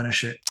not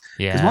furnish it?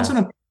 Because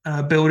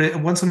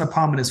once an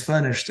apartment is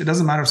furnished, it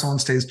doesn't matter if someone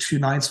stays 2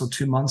 nights or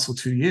 2 months or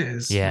 2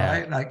 years,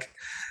 right? Like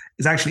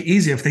it's actually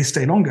easier if they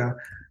stay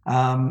longer.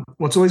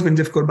 What's always been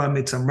difficult about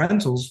midterm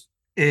rentals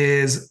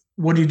is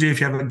what do you do if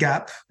you have a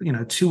gap,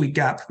 2-week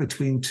gap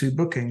between two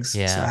bookings?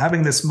 So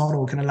having this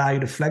model can allow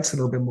you to flex a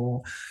little bit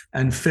more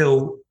and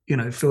fill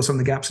some of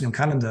the gaps in your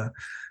calendar.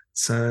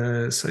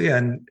 So yeah,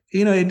 and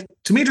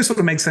to me, it just sort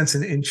of makes sense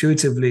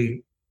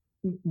intuitively.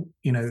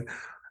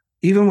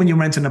 Even when you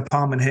rent an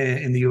apartment here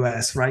in the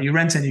US, right? You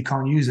rent and you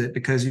can't use it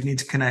because you need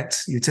to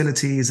connect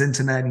utilities,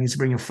 internet, you need to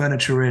bring your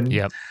furniture in.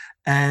 Yep.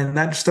 And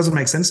that just doesn't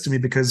make sense to me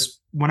because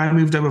when I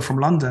moved over from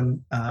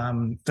London,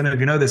 don't know if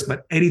you know this,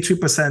 but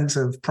 82%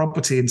 of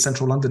property in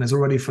central London is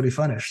already fully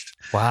furnished.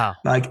 Wow.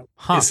 Like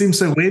it seems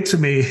so weird to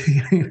me,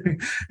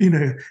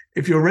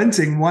 if you're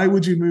renting, why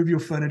would you move your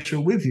furniture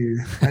with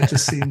you? That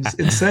just seems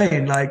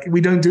insane. Like we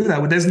don't do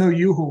that. There's no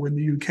U-Haul in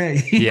the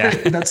UK. Yeah.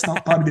 That's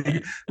not part of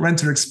the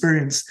renter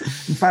experience.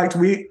 In fact,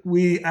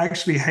 we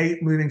actually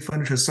hate moving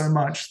furniture so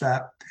much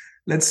that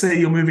let's say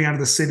you're moving out of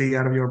the city,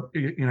 out of your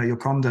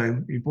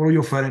condo, you bought all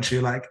your furniture,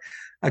 you're like,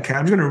 okay,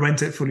 I'm just going to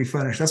rent it fully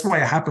furnished. That's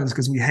why it happens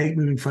because we hate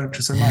moving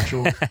furniture so much.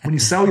 Or when you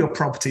sell your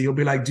property, you'll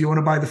be like, do you want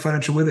to buy the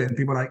furniture with it? And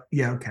people are like,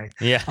 yeah, okay.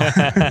 Yeah.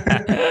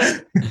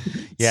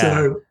 Yeah.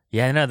 So,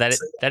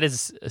 that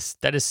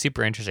is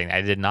super interesting.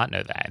 I did not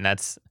know that. And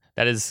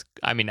that is,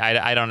 I mean,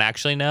 I don't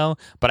actually know,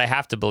 but I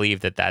have to believe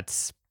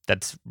that's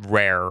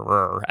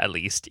rarer, at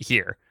least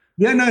here.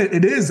 Yeah, no,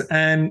 it is.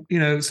 And,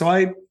 so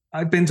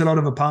I've been to a lot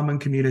of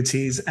apartment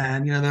communities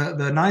and,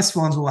 the nice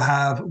ones will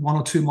have 1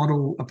 or 2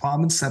 model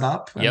apartments set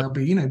up and they'll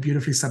be,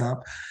 beautifully set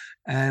up.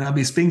 And I'll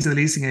be speaking to the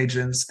leasing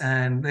agents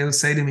and they would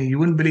say to me, you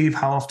wouldn't believe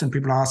how often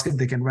people ask if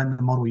they can rent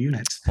the model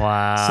unit.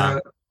 Wow. So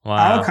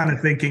our kind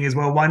of thinking is,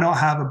 well, why not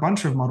have a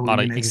bunch of model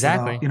units?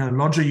 Exactly.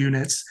 Lodgeur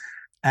units.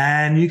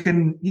 And you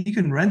can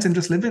rent and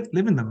just live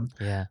in them.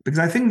 Yeah. Because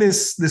I think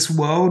this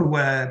world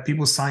where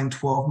people sign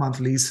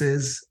 12-month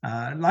leases,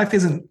 life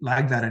isn't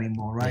like that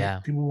anymore, right? Yeah.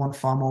 People want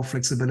far more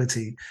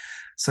flexibility.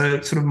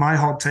 So sort of my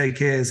hot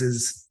take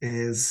is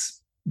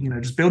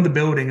just build the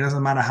building. It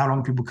doesn't matter how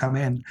long people come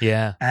in.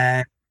 Yeah.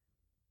 And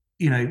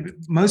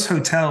most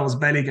hotels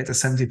barely get to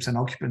 70%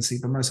 occupancy,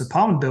 but most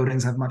apartment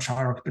buildings have much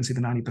higher occupancy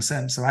than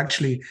 90%. So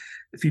actually,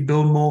 if you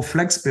build more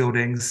flex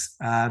buildings,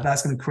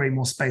 that's going to create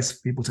more space for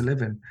people to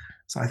live in.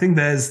 So I think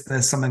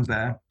there's something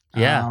there.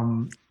 Yeah.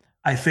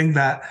 I think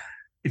that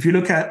if you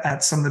look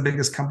at some of the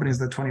biggest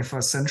companies of the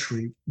 21st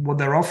century, what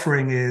they're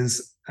offering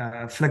is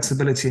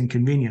flexibility and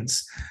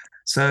convenience.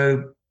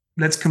 So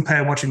let's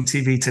compare watching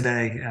TV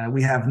today.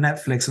 We have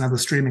Netflix and other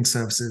streaming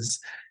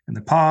services. In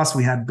the past,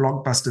 we had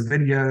Blockbuster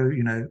Video,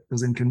 it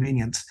was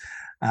inconvenient.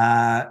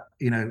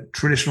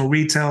 Traditional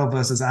retail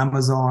versus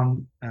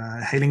Amazon,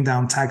 hailing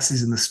down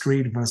taxis in the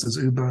street versus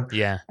Uber.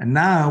 Yeah. And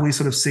now we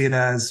sort of see it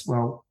as,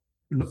 well,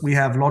 we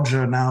have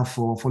Lodgeur now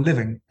for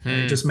living.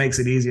 It just makes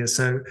it easier.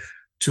 So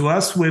to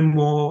us,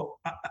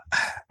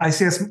 I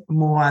see us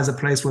more as a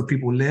place where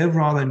people live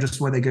rather than just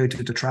where they go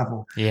to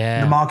travel.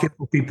 Yeah. The market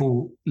for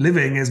people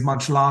living is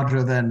much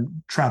larger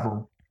than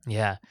travel.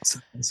 Yeah.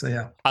 So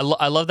yeah. I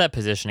love that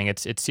positioning.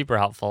 It's super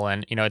helpful.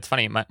 And, it's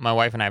funny. My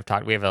wife and I have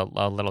talked, we have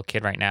a little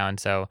kid right now. And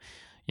so,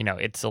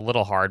 it's a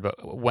little hard,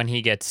 but when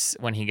he gets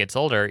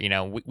older,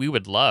 we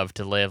would love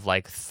to live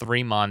like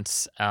 3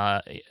 months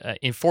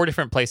in 4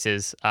 different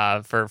places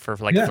for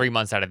 3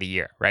 months out of the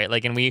year, right?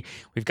 Like, and we've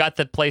got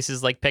the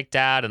places like picked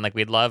out, and like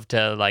we'd love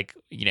to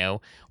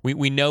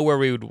we know where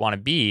we would want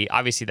to be.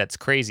 Obviously, that's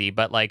crazy,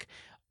 but like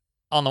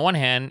on the one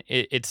hand,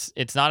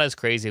 it's not as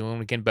crazy when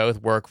we can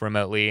both work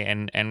remotely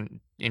and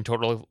in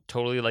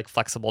totally like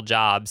flexible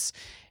jobs.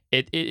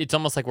 It's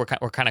almost like we're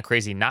kind of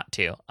crazy not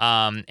to.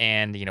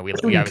 We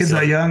your kids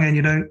are young and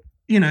you don't,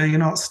 you're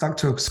not stuck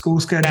to a school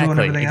schedule and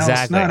everything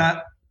else. No,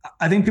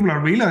 I think people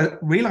are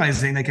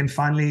realizing they can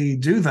finally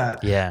do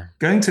that. Yeah.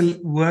 Going to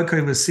work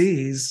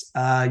overseas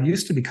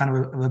used to be kind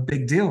of a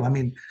big deal. I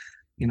mean,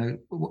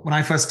 when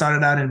I first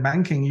started out in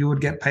banking, you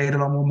would get paid a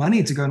lot more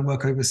money to go and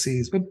work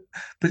overseas, but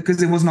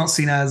because it was not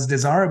seen as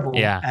desirable.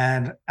 Yeah.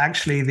 And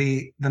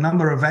actually, the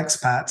number of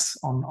expats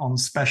on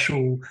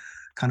special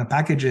kind of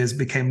packages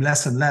became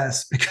less and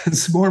less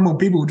because more and more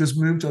people just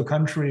moved to a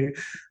country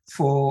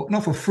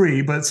not for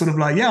free, but sort of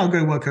like, yeah, I'll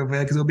go work over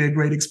there because it'll be a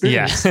great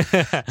experience. Yeah.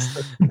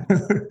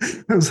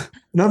 That was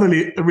another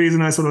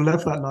reason I sort of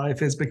left that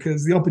life, is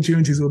because the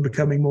opportunities were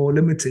becoming more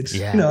limited.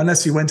 Yeah.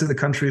 Unless you went to the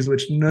countries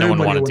which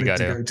nobody wanted to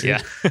go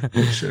to.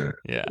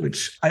 Yeah.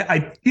 Which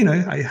I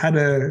had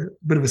a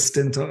bit of a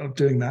stint of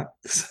doing that.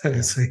 So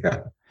yeah.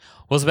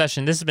 Well,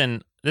 Sebastian, this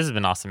has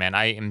been awesome, man.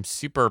 I am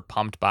super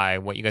pumped by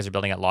what you guys are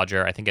building at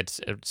Lodgeur. I think it's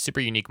a super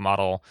unique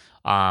model.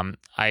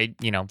 I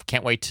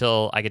can't wait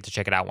till I get to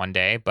check it out one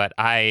day. But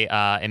I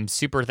am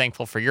super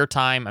thankful for your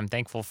time. I'm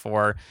thankful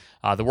for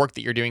the work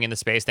that you're doing in the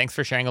space. Thanks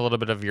for sharing a little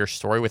bit of your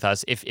story with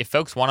us. If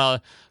folks want to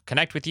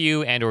connect with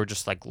you and or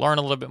just like learn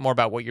a little bit more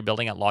about what you're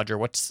building at Lodgeur,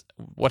 what's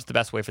the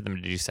best way for them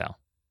to do so?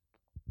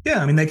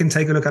 Yeah, I mean, they can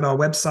take a look at our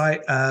website,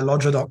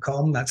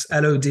 lodgeur.com. That's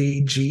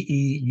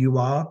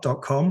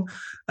LODGEUR.com.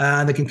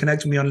 And they can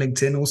connect with me on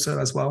LinkedIn also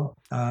as well.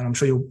 I'm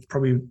sure you'll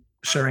probably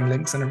sharing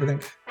links and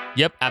everything.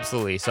 Yep,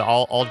 absolutely. So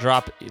I'll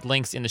drop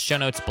links in the show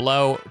notes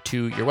below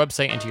to your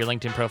website and to your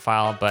LinkedIn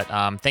profile. But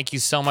thank you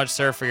so much,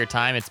 sir, for your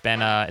time. It's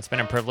been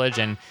a privilege,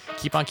 and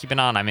keep on keeping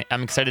on.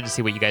 I'm excited to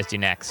see what you guys do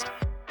next.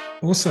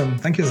 Awesome.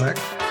 Thank you, Zach.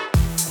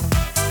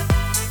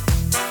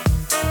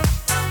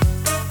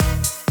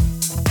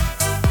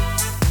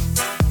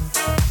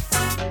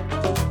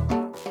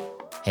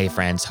 Hey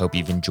friends, hope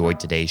you've enjoyed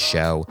today's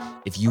show.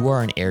 If you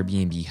are an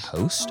Airbnb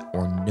host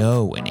or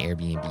know an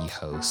Airbnb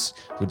host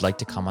who'd like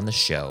to come on the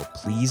show,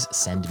 please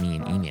send me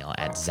an email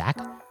at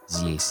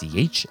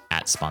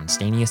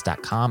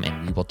zach@spontaneous.com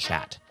and we will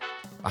chat.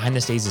 Behind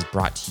the Stays is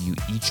brought to you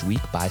each week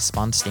by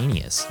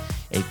Spontaneous,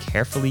 a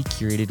carefully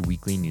curated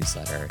weekly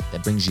newsletter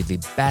that brings you the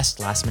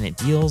best last-minute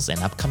deals and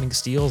upcoming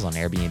steals on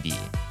Airbnb.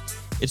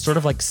 It's sort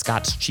of like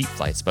Scott's Cheap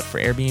Flights, but for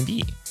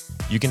Airbnb.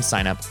 You can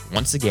sign up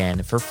once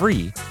again for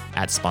free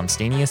at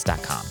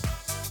spontaneous.com.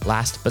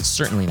 Last but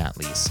certainly not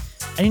least,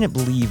 I didn't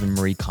believe in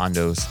Marie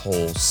Kondo's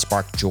whole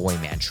spark joy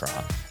mantra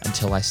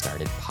until I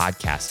started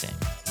podcasting.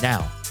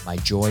 Now, my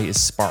joy is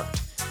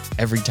sparked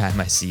every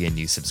time I see a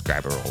new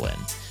subscriber roll in.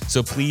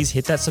 So please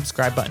hit that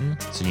subscribe button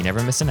so you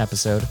never miss an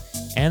episode,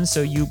 and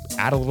so you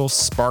add a little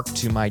spark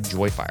to my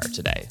joy fire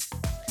today.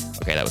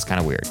 Okay, that was kind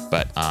of weird,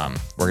 but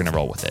we're going to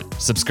roll with it.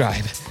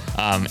 Subscribe,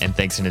 and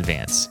thanks in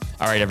advance.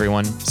 All right,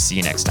 everyone, see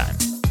you next time.